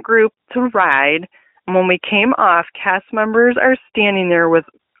second group to ride. And when we came off, cast members are standing there with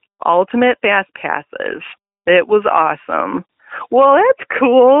ultimate fast passes. It was awesome. Well, that's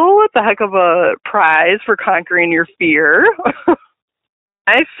cool. It's a heck of a prize for conquering your fear.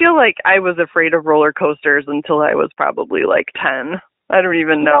 I feel like I was afraid of roller coasters until I was probably like 10. I don't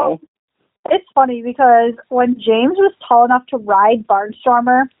even know. It's funny because when James was tall enough to ride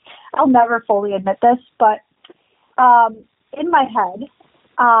Barnstormer, I'll never fully admit this, but in my head,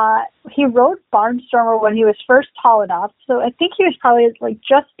 he rode Barnstormer when he was first tall enough. So I think he was probably like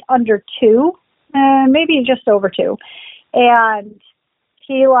just under 2, maybe just over 2. And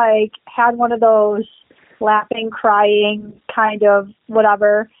he like had one of those laughing, crying kind of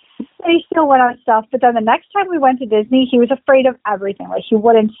whatever. And he still went on stuff. But then the next time we went to Disney, he was afraid of everything. Like he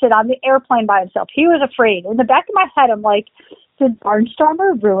wouldn't sit on the airplane by himself. He was afraid. In the back of my head, I'm like, did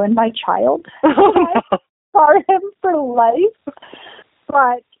Barnstormer ruin my child? For him for life.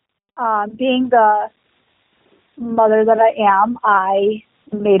 But being the mother that I am, I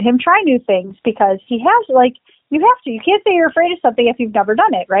made him try new things because he has, like, you have to. You can't say you're afraid of something if you've never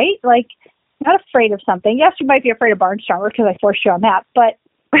done it, right? Like, you're not afraid of something. Yes, you might be afraid of Barnstormer because I forced you on that. But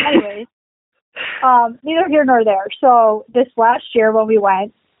anyways, neither here nor there. So this last year when we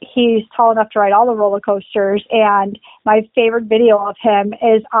went, he's tall enough to ride all the roller coasters. And my favorite video of him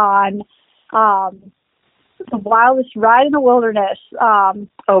is on the wildest ride in the wilderness.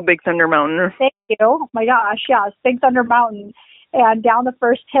 Big Thunder Mountain. Thank you. Oh my gosh, yes, Big Thunder Mountain. And down the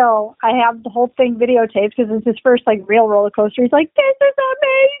first hill, I have the whole thing videotaped because it's his first like real roller coaster. He's like, "This is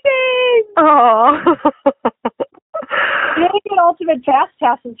amazing!" Oh, you didn't get ultimate fast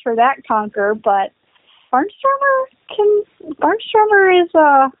passes for that conquer, but Barnstormer is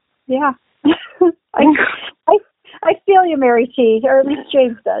yeah. I feel you, Mary T, or at least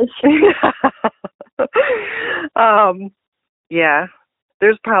James does. Yeah.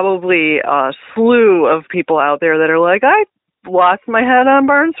 There's probably a slew of people out there that are like, I lost my head on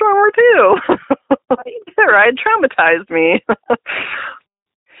Barnstormer too. That ride traumatized me.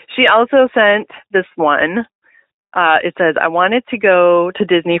 She also sent this one. It says, I wanted to go to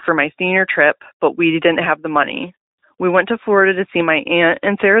Disney for my senior trip, but we didn't have the money. We went to Florida to see my aunt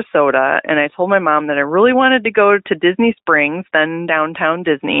in Sarasota, and I told my mom that I really wanted to go to Disney Springs, then downtown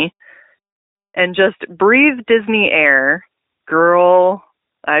Disney, and just breathe Disney air. Girl,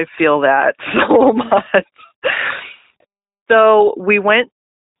 I feel that so much. So we went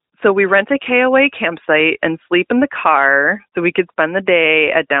So we rent a KOA campsite and sleep in the car so we could spend the day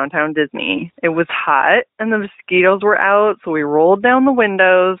at downtown Disney. It was hot and the mosquitoes were out, so we rolled down the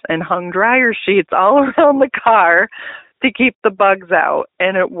windows and hung dryer sheets all around the car to keep the bugs out,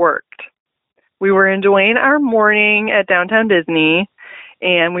 and it worked. We were enjoying our morning at downtown Disney,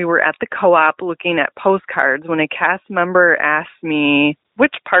 and we were at the co-op looking at postcards when a cast member asked me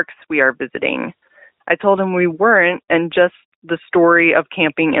which parks we are visiting. I told him we weren't, and just the story of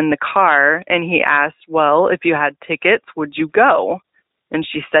camping in the car, and he asked, well, if you had tickets, would you go? And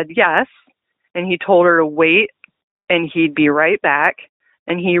she said yes, and he told her to wait, and he'd be right back,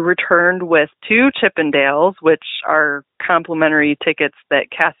 and he returned with 2 Chippendales, which are complimentary tickets that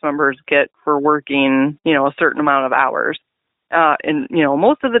cast members get for working, a certain amount of hours. And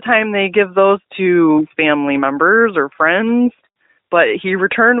most of the time they give those to family members or friends, but he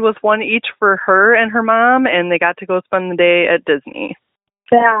returned with 1 each for her and her mom, and they got to go spend the day at Disney.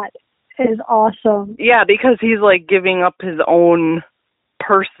 That is awesome. Yeah, because he's like giving up his own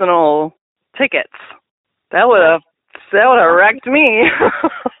personal tickets. That would have wrecked me.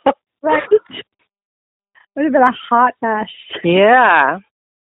 Right. Would have been a hot mess. Yeah.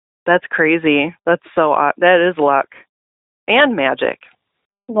 That's crazy. That is luck. And magic.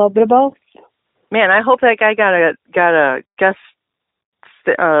 A little bit of both. Man, I hope that guy got a guest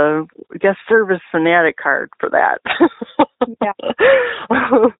service fanatic card for that. Yeah.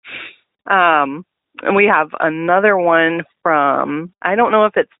 And we have another one from, I don't know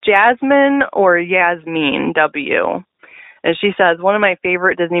if it's Jasmine or Yasmin W. And she says, one of my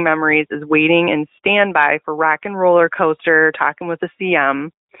favorite Disney memories is waiting in standby for Rock and Roller Coaster, talking with the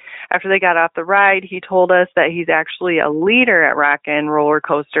CM. After they got off the ride, he told us that he's actually a leader at Rock and Roller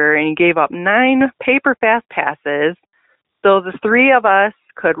Coaster, and he gave up 9 paper fast passes so the 3 of us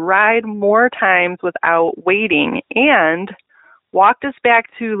could ride more times without waiting, and walked us back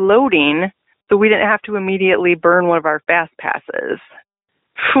to loading so we didn't have to immediately burn one of our fast passes.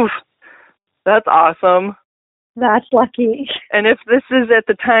 Whew, that's awesome. That's lucky. And if this is at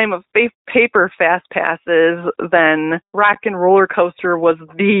the time of paper fast passes, then Rock and Roller Coaster was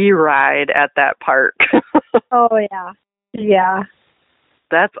the ride at that park. Oh, yeah. Yeah.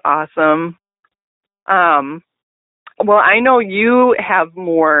 That's awesome. Well, I know you have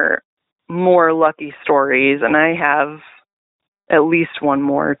more lucky stories, and I have at least one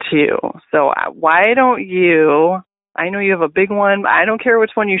more too. So why don't you, I know you have a big one, but I don't care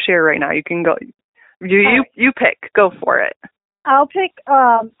which one you share right now. You can go. You pick. Go for it. I'll pick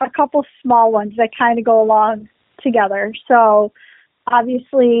a couple small ones that kind of go along together. So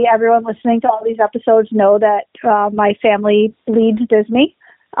obviously everyone listening to all these episodes know that my family leads Disney.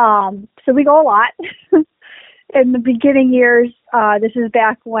 So we go a lot. In the beginning years, this is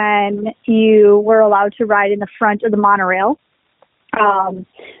back when you were allowed to ride in the front of the monorail.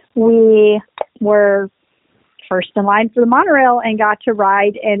 We were first in line for the monorail and got to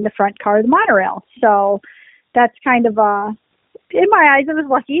ride in the front car of the monorail. So that's kind of in my eyes, it was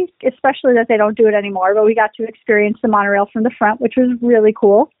lucky, especially that they don't do it anymore, but we got to experience the monorail from the front, which was really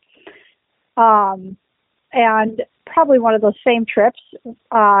cool. And probably one of those same trips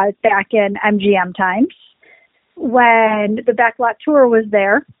back in MGM times when the backlot tour was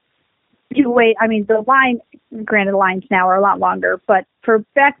there. You wait, I mean, the line, granted, the lines now are a lot longer, but for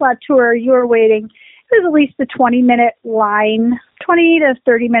backlot tour, you were waiting. It was at least a 20-minute line, 20 to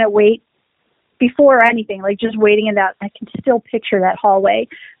 30-minute wait before anything, like just waiting in that. I can still picture that hallway,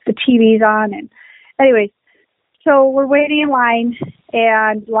 the TV's on. And anyways, so we're waiting in line,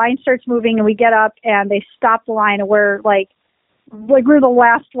 and the line starts moving, and we get up, and they stop the line, and we're like we're the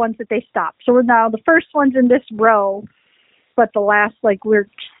last ones that they stopped. So we're now the first ones in this row, but the last, we're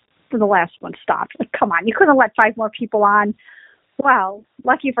the last one stopped. Like, come on, you couldn't let 5 more people on. Well,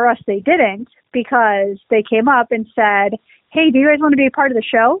 lucky for us, they didn't, because they came up and said, hey, do you guys want to be a part of the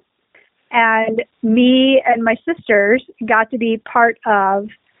show? And me and my sisters got to be part of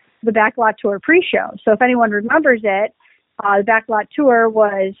the Backlot Tour pre-show. So if anyone remembers it, the Backlot Tour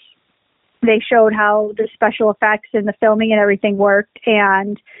was, they showed how the special effects and the filming and everything worked.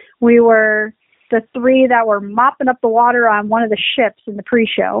 And we were the 3 that were mopping up the water on one of the ships in the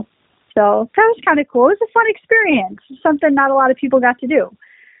pre-show. So that was kind of cool. It was a fun experience, something not a lot of people got to do.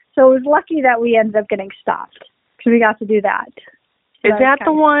 So it was lucky that we ended up getting stopped because we got to do that. So is that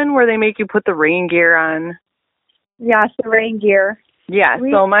the one where they make you put the rain gear on? Yes, the rain gear. Yeah,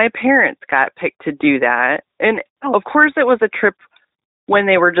 so my parents got picked to do that. And, of course, it was a trip when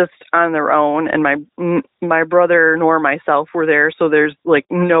they were just on their own, and my brother nor myself were there, so there's,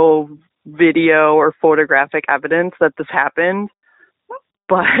 no video or photographic evidence that this happened.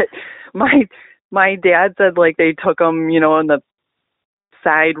 But my dad said, they took them, in the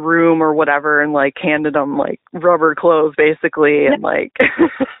side room or whatever and like handed them like rubber clothes basically and like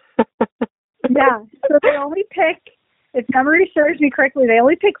Yeah. So they only pick, if memory serves me correctly, they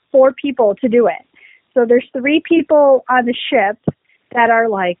only pick 4 people to do it. So there's 3 people on the ship that are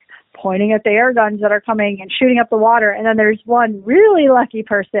like pointing at the air guns that are coming and shooting up the water, and then there's one really lucky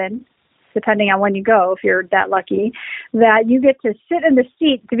person, depending on when you go, if you're that lucky, that you get to sit in the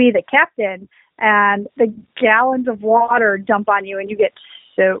seat to be the captain, and the gallons of water dump on you and you get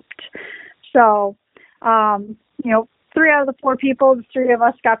soaked. So, 3 out of the 4 people, the 3 of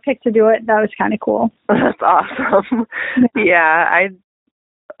us got picked to do it. That was kind of cool. That's awesome. Yeah,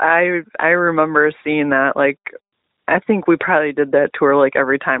 I remember seeing that. Like, I think we probably did that tour like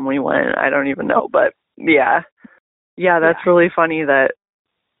every time we went. I don't even know, but yeah, that's really funny that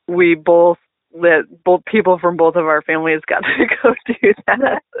both people from both of our families got to go do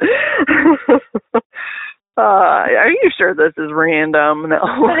that. Are you sure this is random? No.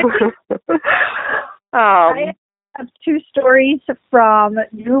 I have 2 stories from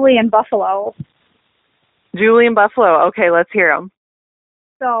Julie in Buffalo. Julie in Buffalo. Okay, let's hear them.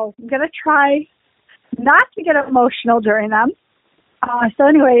 So I'm going to try not to get emotional during them. So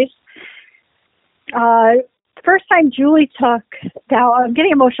anyways, first time Julie took, now I'm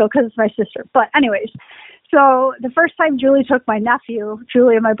getting emotional because it's my sister, but anyways, so the first time Julie took my nephew,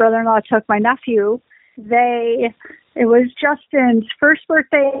 Julie and my brother-in-law took my nephew, it was Justin's first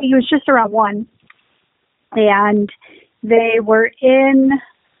birthday. He was just around 1. And they were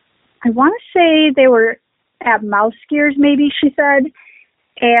I want to say they were at Mouse Gears, maybe, she said.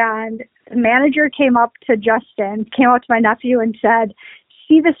 And the manager came up to my nephew and said,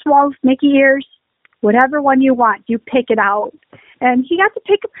 "See this wall with Mickey ears? Whatever one you want, you pick it out." And he got to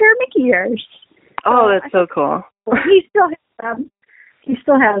pick a pair of Mickey ears. Oh, that's so cool. He still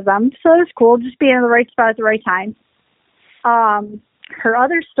has them. So it was cool, just being in the right spot at the right time. Her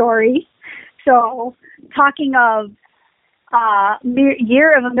other story, so talking of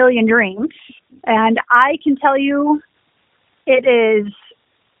Year of a Million Dreams, and I can tell you it is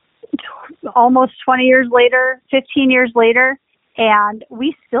almost 20 years later, 15 years later, and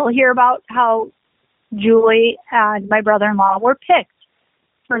we still hear about how Julie and my brother-in-law were picked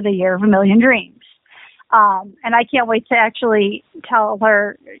for the Year of a Million Dreams. And I can't wait to actually tell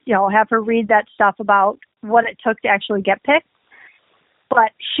her, have her read that stuff about what it took to actually get picked.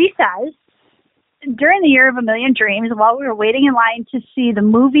 But she says, during the Year of a Million Dreams, while we were waiting in line to see the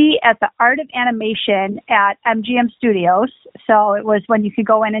movie at the Art of Animation at MGM Studios, so it was when you could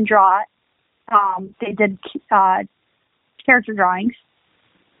go in and draw it, they did character drawings.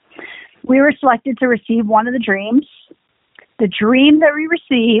 We were selected to receive one of the dreams. The dream that we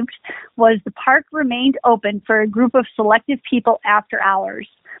received was the park remained open for a group of selected people after hours.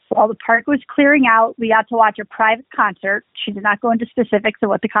 While the park was clearing out, we got to watch a private concert. She did not go into specifics of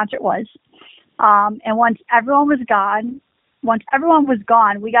what the concert was. And once everyone was gone,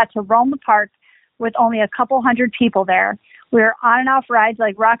 we got to roam the park with only a couple hundred people there. We were on and off rides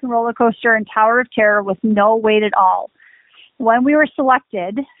like Rock and Roller Coaster and Tower of Terror with no wait at all. When we were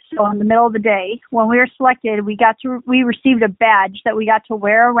selected, so in the middle of the day, when we were selected, we received a badge that we got to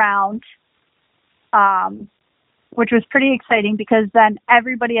wear around, which was pretty exciting because then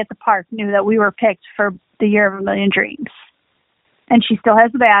everybody at the park knew that we were picked for the Year of a Million Dreams. And she still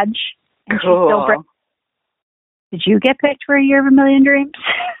has the badge. And cool. Did you get picked for a Year of a Million Dreams?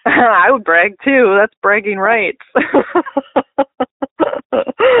 I would brag too. That's bragging rights.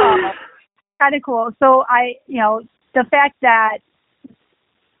 Kind of cool. So the fact that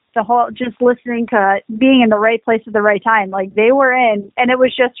the whole, just listening to being in the right place at the right time, like they were in, and it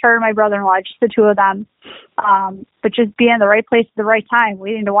was just her and my brother-in-law, just the 2 of them. But just being in the right place at the right time,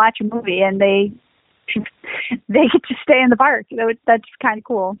 waiting to watch a movie, and they get to stay in the park. That's kind of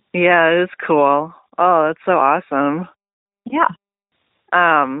cool. Yeah, it is cool. Oh, that's so awesome. Yeah.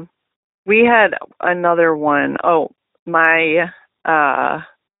 We had another one. Oh, my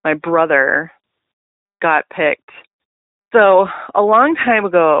brother got picked. So a long time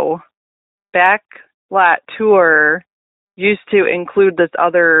ago, Backlot Tour used to include this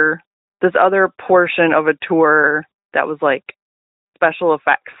other portion of a tour that was like special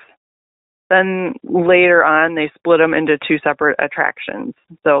effects. Then later on, they split them into 2 separate attractions.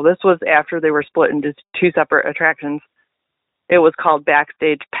 So this was after they were split into 2 separate attractions. It was called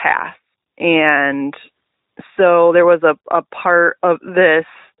Backstage Pass. And so there was a part of this,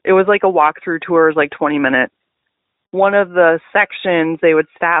 it was like a walkthrough tour, it was like 20 minutes. One of the sections, they would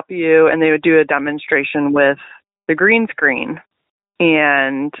stop you and they would do a demonstration with the green screen.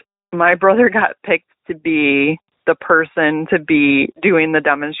 And my brother got picked to be the person to be doing the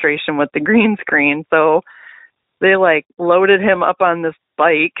demonstration with the green screen. So they like loaded him up on this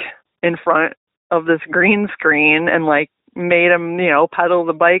bike in front of this green screen and like made him, pedal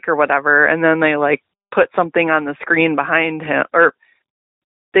the bike or whatever. And then they like put something on the screen behind him, or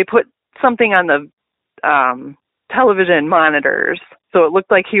they put something on the television monitors. So it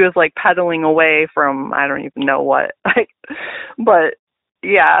looked like he was like pedaling away from, I don't even know what. But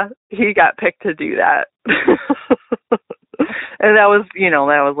yeah, he got picked to do that. And that was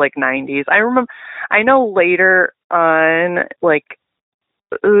like 90s. I know later on, like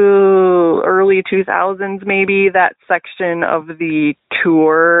early 2000s maybe, that section of the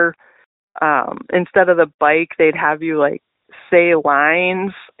tour, instead of the bike, they'd have you like say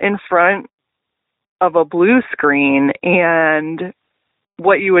lines in front of a blue screen, and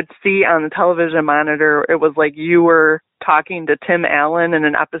what you would see on the television monitor, it was like you were talking to Tim Allen in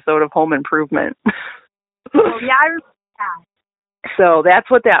an episode of Home Improvement. Oh, yeah, I remember that. So that's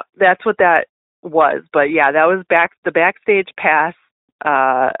what that was. But yeah, that was the Backstage Pass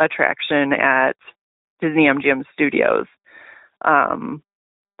attraction at Disney MGM Studios.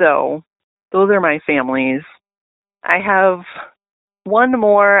 So those are my families. I have one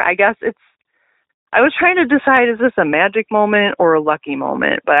more. I guess I was trying to decide, is this a magic moment or a lucky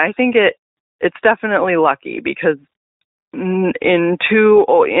moment? But I think it's definitely lucky, because in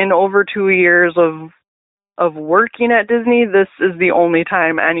over 2 years of working at Disney, this is the only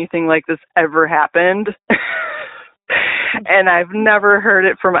time anything like this ever happened. And I've never heard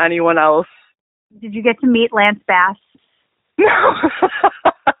it from anyone else. Did you get to meet Lance Bass? No.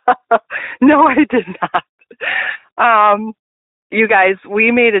 No, I did not. You guys,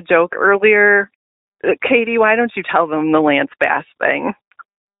 we made a joke earlier. Katie, why don't you tell them the Lance Bass thing?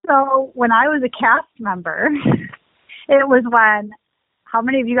 So when I was a cast member, it was when, how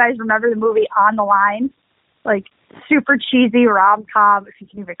many of you guys remember the movie On the Line? Like super cheesy rom-com, if you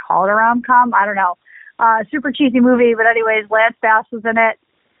can even call it a rom-com, I don't know. Super cheesy movie, but anyways, Lance Bass was in it.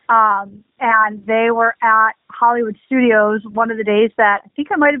 And they were at Hollywood Studios one of the days that I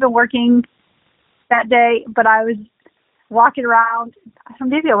think I might have been working that day, but I was walking around.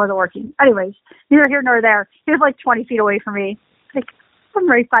 Maybe I wasn't working. Anyways, neither here nor there. He was like 20 feet away from me. Like, I'm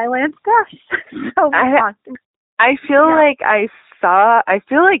right by Lance Bass. So I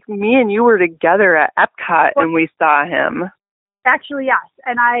feel like me and you were together at Epcot and we saw him. Actually, yes.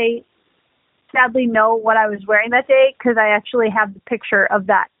 And I sadly know what I was wearing that day, because I actually have the picture of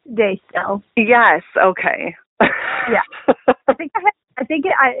that day still. Yes. Okay. Yeah. I think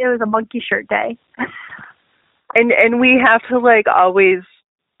it was a monkey shirt day. And we have to like always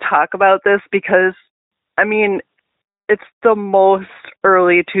talk about this, because I mean, it's the most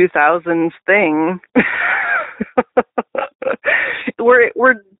early 2000s thing.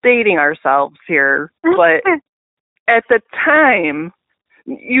 We're dating ourselves here, but at the time,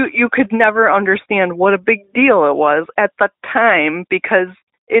 you could never understand what a big deal it was at the time, because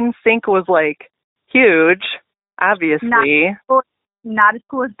NSYNC was like huge, obviously. Not as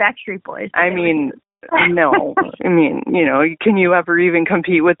cool as Backstreet Boys. I mean, no. I mean, can you ever even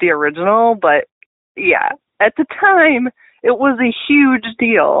compete with the original? But yeah, at the time, it was a huge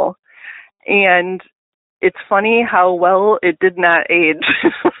deal. And it's funny how well it did not age.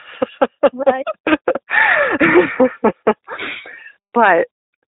 Right. But,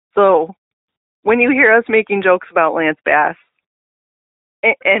 so, when you hear us making jokes about Lance Bass,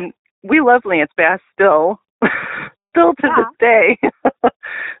 and we love Lance Bass still to this day.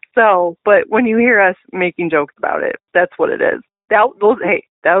 So, but when you hear us making jokes about it, that's what it is. That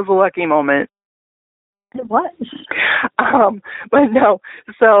was a lucky moment. It was. But no,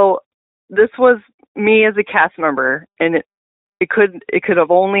 so this was me as a cast member, and it could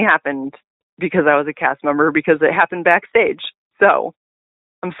have only happened because I was a cast member, because it happened backstage. So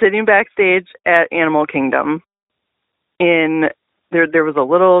I'm sitting backstage at Animal Kingdom. There was a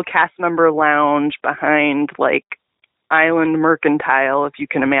little cast member lounge behind like Island Mercantile, if you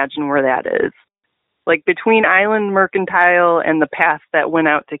can imagine where that is. Like between Island Mercantile and the path that went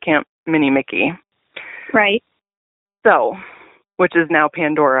out to Camp Minnie Mickey. Right. So, which is now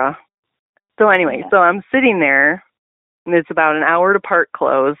Pandora. So anyway, So I'm sitting there, and it's about an hour to park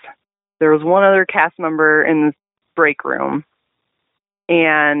close. There was one other cast member in the break room.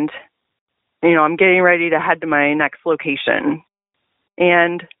 And, I'm getting ready to head to my next location.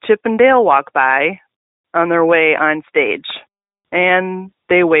 And Chip and Dale walk by on their way on stage. And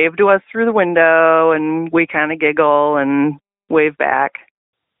they wave to us through the window, and we kind of giggle and wave back.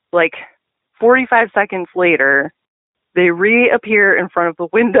 Like 45 seconds later, they reappear in front of the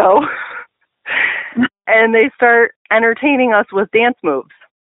window and they start entertaining us with dance moves.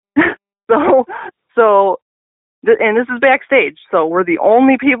 And this is backstage, so we're the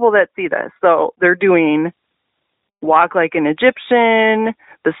only people that see this. So they're doing walk like an Egyptian,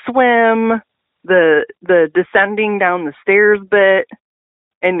 the swim, the descending down the stairs bit,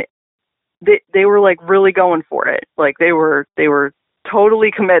 and they were like really going for it. Like they were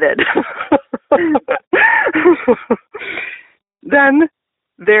totally committed. Then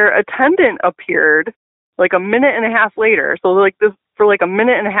their attendant appeared like a minute and a half later. So like this for like a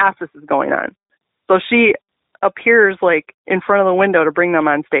minute and a half this is going on. So she appears like in front of the window to bring them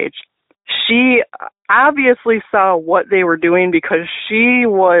on stage. She obviously saw what they were doing because she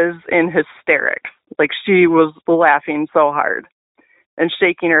was in hysterics. Like she was laughing so hard and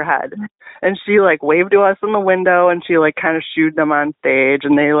shaking her head. And she like waved to us in the window and she like kind of shooed them on stage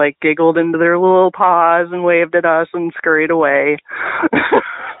and they like giggled into their little paws and waved at us and scurried away.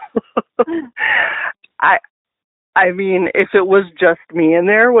 I mean, if it was just me in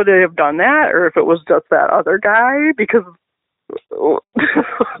there, would they have done that? Or if it was just that other guy? Because,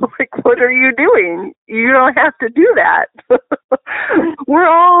 like, what are you doing? You don't have to do that. We're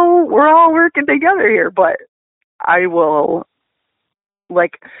all working together here. But I will,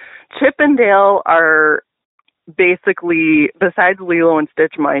 like, Chip and Dale are basically, besides Lilo and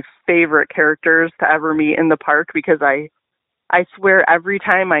Stitch, my favorite characters to ever meet in the park because I swear every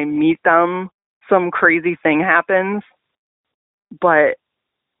time I meet them, some crazy thing happens, but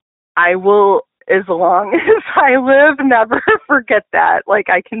I will, as long as I live, never forget that. Like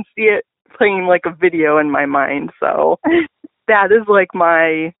I can see it playing like a video in my mind. So that is like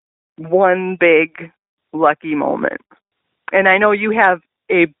my one big lucky moment. And I know you have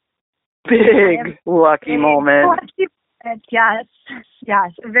a big lucky moment. Yes,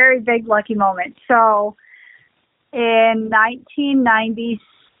 a very big lucky moment. So in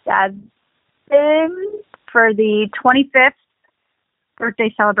 1997, for the 25th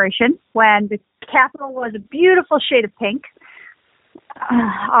birthday celebration, when the castle was a beautiful shade of pink.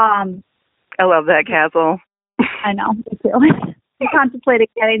 I love that castle. I know, me too. I contemplated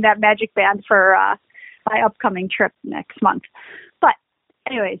getting that magic band for my upcoming trip next month. But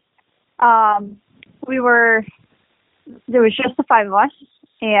anyways, there was just the five of us,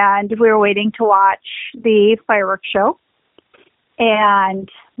 and we were waiting to watch the fireworks show. And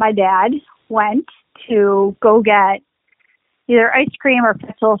my dad went to go get either ice cream or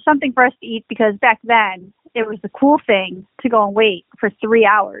pretzel, something for us to eat, because back then it was the cool thing to go and wait for 3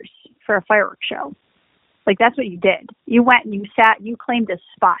 hours for a fireworks show. Like, that's what you did. You went and you sat, you claimed a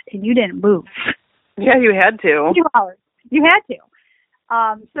spot, and you didn't move. Yeah, you had to. 2 hours. You had to.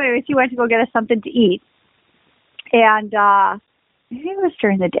 So anyways, he went to go get us something to eat. And maybe it was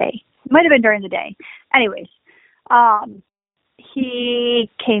during the day. It might have been during the day. Anyways, he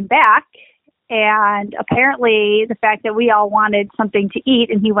came back, and apparently the fact that we all wanted something to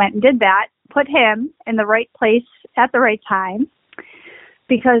eat and he went and did that put him in the right place at the right time,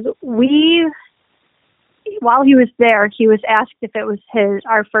 because while he was there, he was asked if it was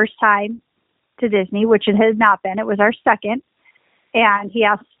our first time to Disney, which it had not been. It was our second. And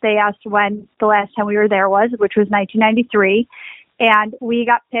they asked when the last time we were there was, which was 1993. And we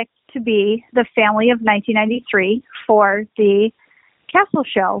got picked to be the family of 1993 for the castle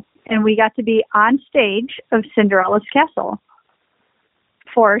show. And we got to be on stage of Cinderella's Castle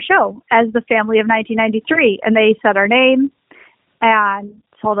for a show as the family of 1993. And they said our name and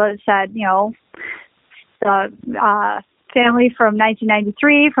said, you know, the family from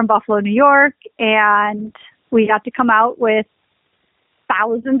 1993 from Buffalo, New York. And we got to come out with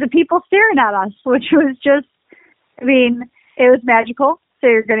thousands of people staring at us, which was just, I mean, it was magical. So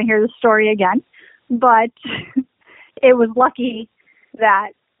you're going to hear the story again. But it was lucky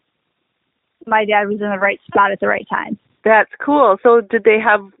that my dad was in the right spot at the right time. That's cool. So did they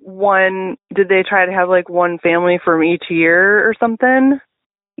try to have like one family from each year or something?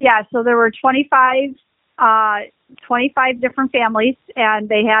 Yeah, so there were 25 different families, and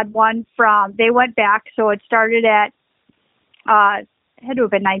they had one they went back, so it started at, it had to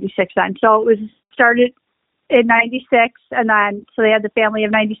have been 96 then. So it was started in 96, and then, so they had the family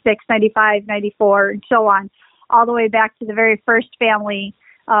of 96, 95, 94, and so on, all the way back to the very first family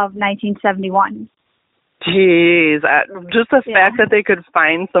of 1971. Jeez, just the fact that they could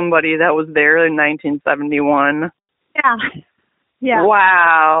find somebody that was there in 1971. Yeah.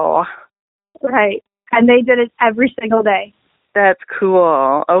 Wow. Right. And they did it every single day. That's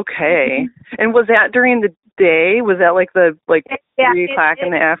cool. Okay. And was that during the day? Was that like the 3 o'clock in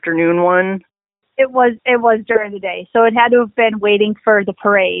the afternoon one? It was during the day. So it had to have been waiting for the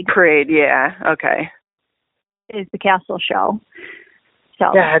parade. Parade, yeah. Okay. Is the castle show.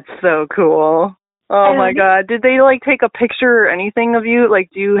 So that's so cool. Oh my God. Did they like take a picture or anything of you?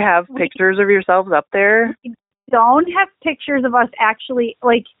 Like, do you have pictures of yourselves up there? We don't have pictures of us actually.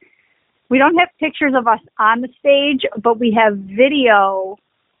 Like, we don't have pictures of us on the stage, but we have video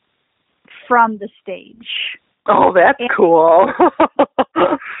from the stage. Oh, that's cool.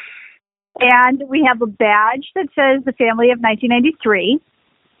 And we have a badge that says the family of 1993.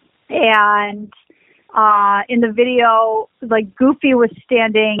 And in the video, like, Goofy was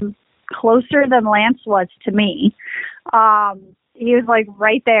standing closer than Lance was to me. He was like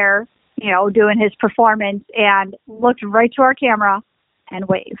right there, doing his performance, and looked right to our camera and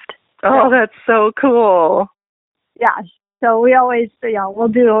waved. Oh, that's so cool. Yeah. So we always, we'll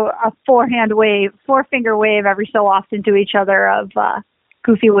do a four-finger wave every so often to each other of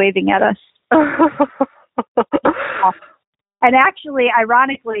Goofy waving at us. And actually,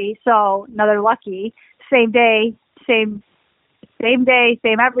 ironically, so another lucky, same day, same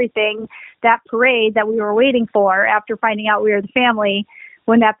everything, that parade that we were waiting for after finding out we were the family,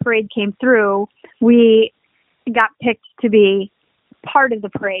 when that parade came through, we got picked to be part of the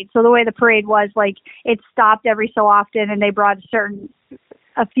parade. So the way the parade was, like, it stopped every so often, and they brought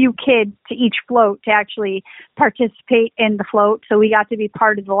a few kids to each float to actually participate in the float. So we got to be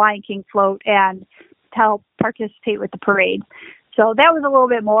part of the Lion King float and to help participate with the parade. So that was a little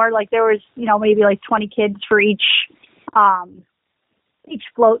bit more, like, there was, maybe like 20 kids for each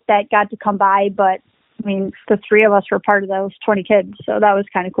float that got to come by. But I mean, the three of us were part of those 20 kids. So that was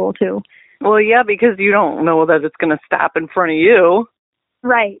kind of cool too. Well, yeah, because you don't know that it's going to stop in front of you.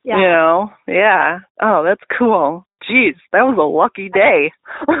 Right. Yeah. Yeah. Oh, that's cool. Jeez, that was a lucky day.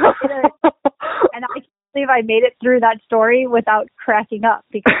 And I can't believe I made it through that story without cracking up,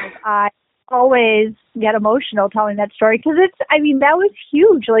 because I always get emotional telling that story, because that was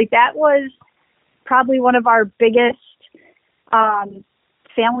huge. Like, that was probably one of our biggest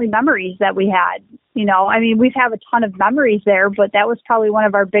family memories that we had. We've had a ton of memories there, but that was probably one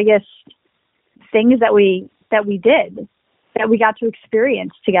of our biggest things that we did, that we got to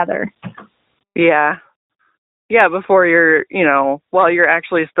experience together. Yeah. Yeah, before you're, while you're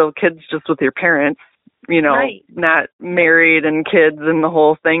actually still kids just with your parents, right. Not married and kids and the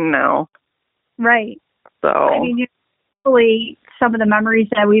whole thing now. Right. So. Hopefully some of the memories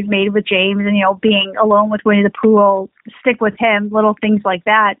that we've made with James and, being alone with Winnie the Pooh will stick with him, little things like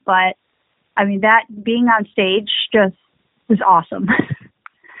that. But, that being on stage just was awesome.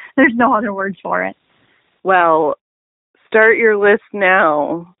 There's no other words for it. Well, start your list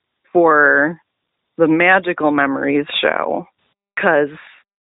now for the Magical Memories show, because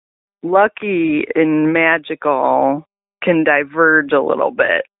lucky and magical can diverge a little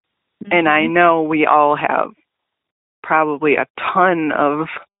bit. Mm-hmm. And I know we all have probably a ton of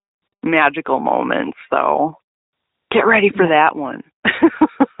magical moments, so get ready for that one.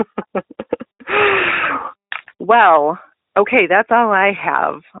 Well, okay, that's all I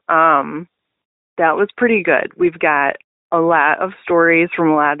have. That was pretty good. We've got a lot of stories from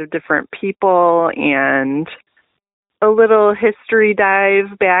a lot of different people and a little history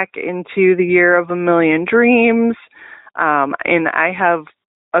dive back into the year of a million dreams. And I have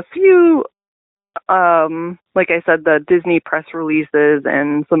a few, like I said, the Disney press releases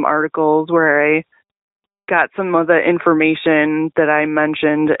and some articles where I got some of the information that I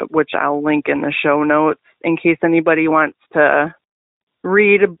mentioned, which I'll link in the show notes in case anybody wants to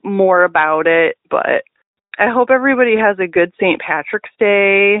read more about it. But I hope everybody has a good St. Patrick's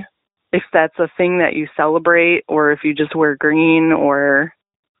Day, if that's a thing that you celebrate, or if you just wear green or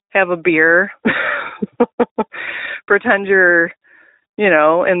have a beer. Pretend you're,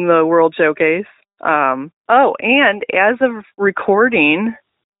 in the World Showcase. And as of recording,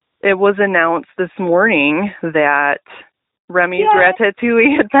 it was announced this morning that Remy's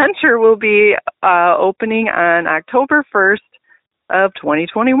Ratatouille Adventure will be opening on October 1st of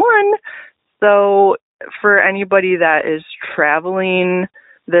 2021. So for anybody that is traveling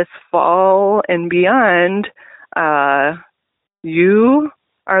this fall and beyond, you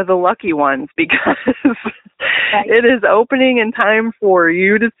are the lucky ones, because it is opening in time for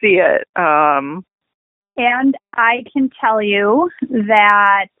you to see it. And I can tell you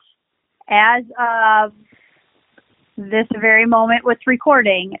that as of this very moment with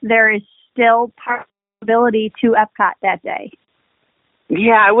recording, there is still possibility to Epcot that day.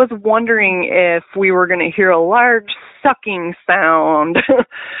 Yeah, I was wondering if we were going to hear a large sucking sound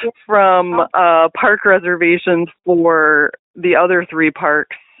from park reservations for the other three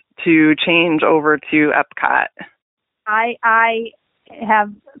parks to change over to Epcot. I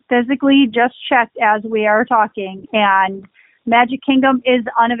have physically just checked as we are talking, and Magic Kingdom is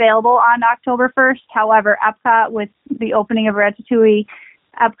unavailable on October 1st. However, Epcot, with the opening of Ratatouille,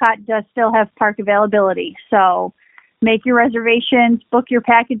 Epcot does still have park availability. So make your reservations, book your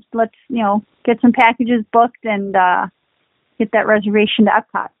package. Let's, get some packages booked and get that reservation to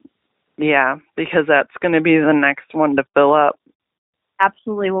Epcot. Yeah, because that's going to be the next one to fill up.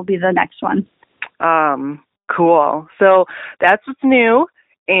 Absolutely will be the next one. Cool. So that's what's new,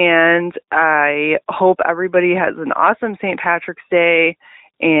 and I hope everybody has an awesome St. Patrick's Day,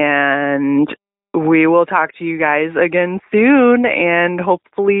 and we will talk to you guys again soon, and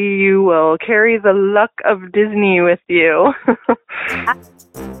hopefully you will carry the luck of Disney with you.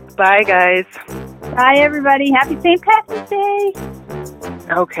 Bye, guys. Bye, everybody. Happy St. Patrick's Day.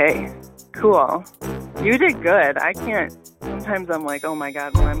 Okay, cool. You did good. I can't. Sometimes I'm like, oh my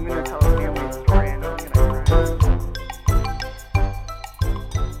God, when I'm going to tell a family story, I know I'm going to cry.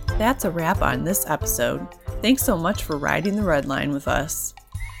 That's a wrap on this episode. Thanks so much for riding the red line with us.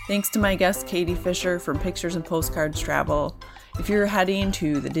 Thanks to my guest Katie Fisher from Pictures and Postcards Travel. If you're heading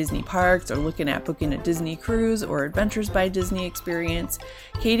to the Disney parks or looking at booking a Disney cruise or Adventures by Disney experience,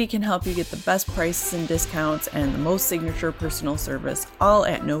 Katie can help you get the best prices and discounts and the most signature personal service, all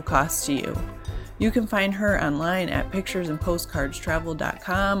at no cost to you. You can find her online at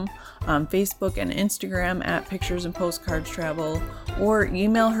picturesandpostcardstravel.com, on Facebook and Instagram at Pictures and Postcards Travel, or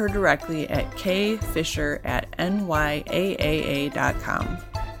email her directly at kfisher@nyaaa.com.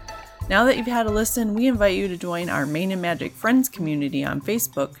 Now that you've had a listen, we invite you to join our Maine and Magic Friends community on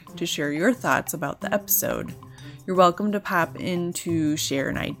Facebook to share your thoughts about the episode. You're welcome to pop in to share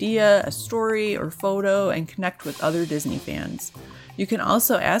an idea, a story, or photo, and connect with other Disney fans. You can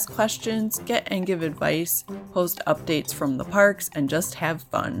also ask questions, get and give advice, post updates from the parks, and just have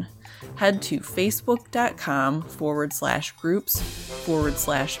fun. Head to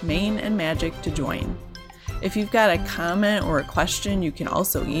facebook.com/groups/Maine and Magic to join. If you've got a comment or a question, you can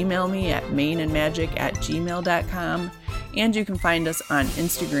also email me at mainandmagic@gmail.com, and you can find us on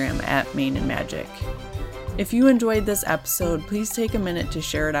Instagram at mainandmagic. If you enjoyed this episode, please take a minute to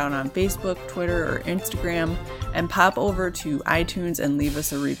share it out on Facebook, Twitter, or Instagram, and pop over to iTunes and leave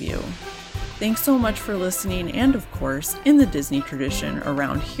us a review. Thanks so much for listening, and of course, in the Disney tradition,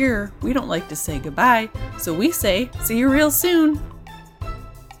 around here, we don't like to say goodbye, so we say, see you real soon!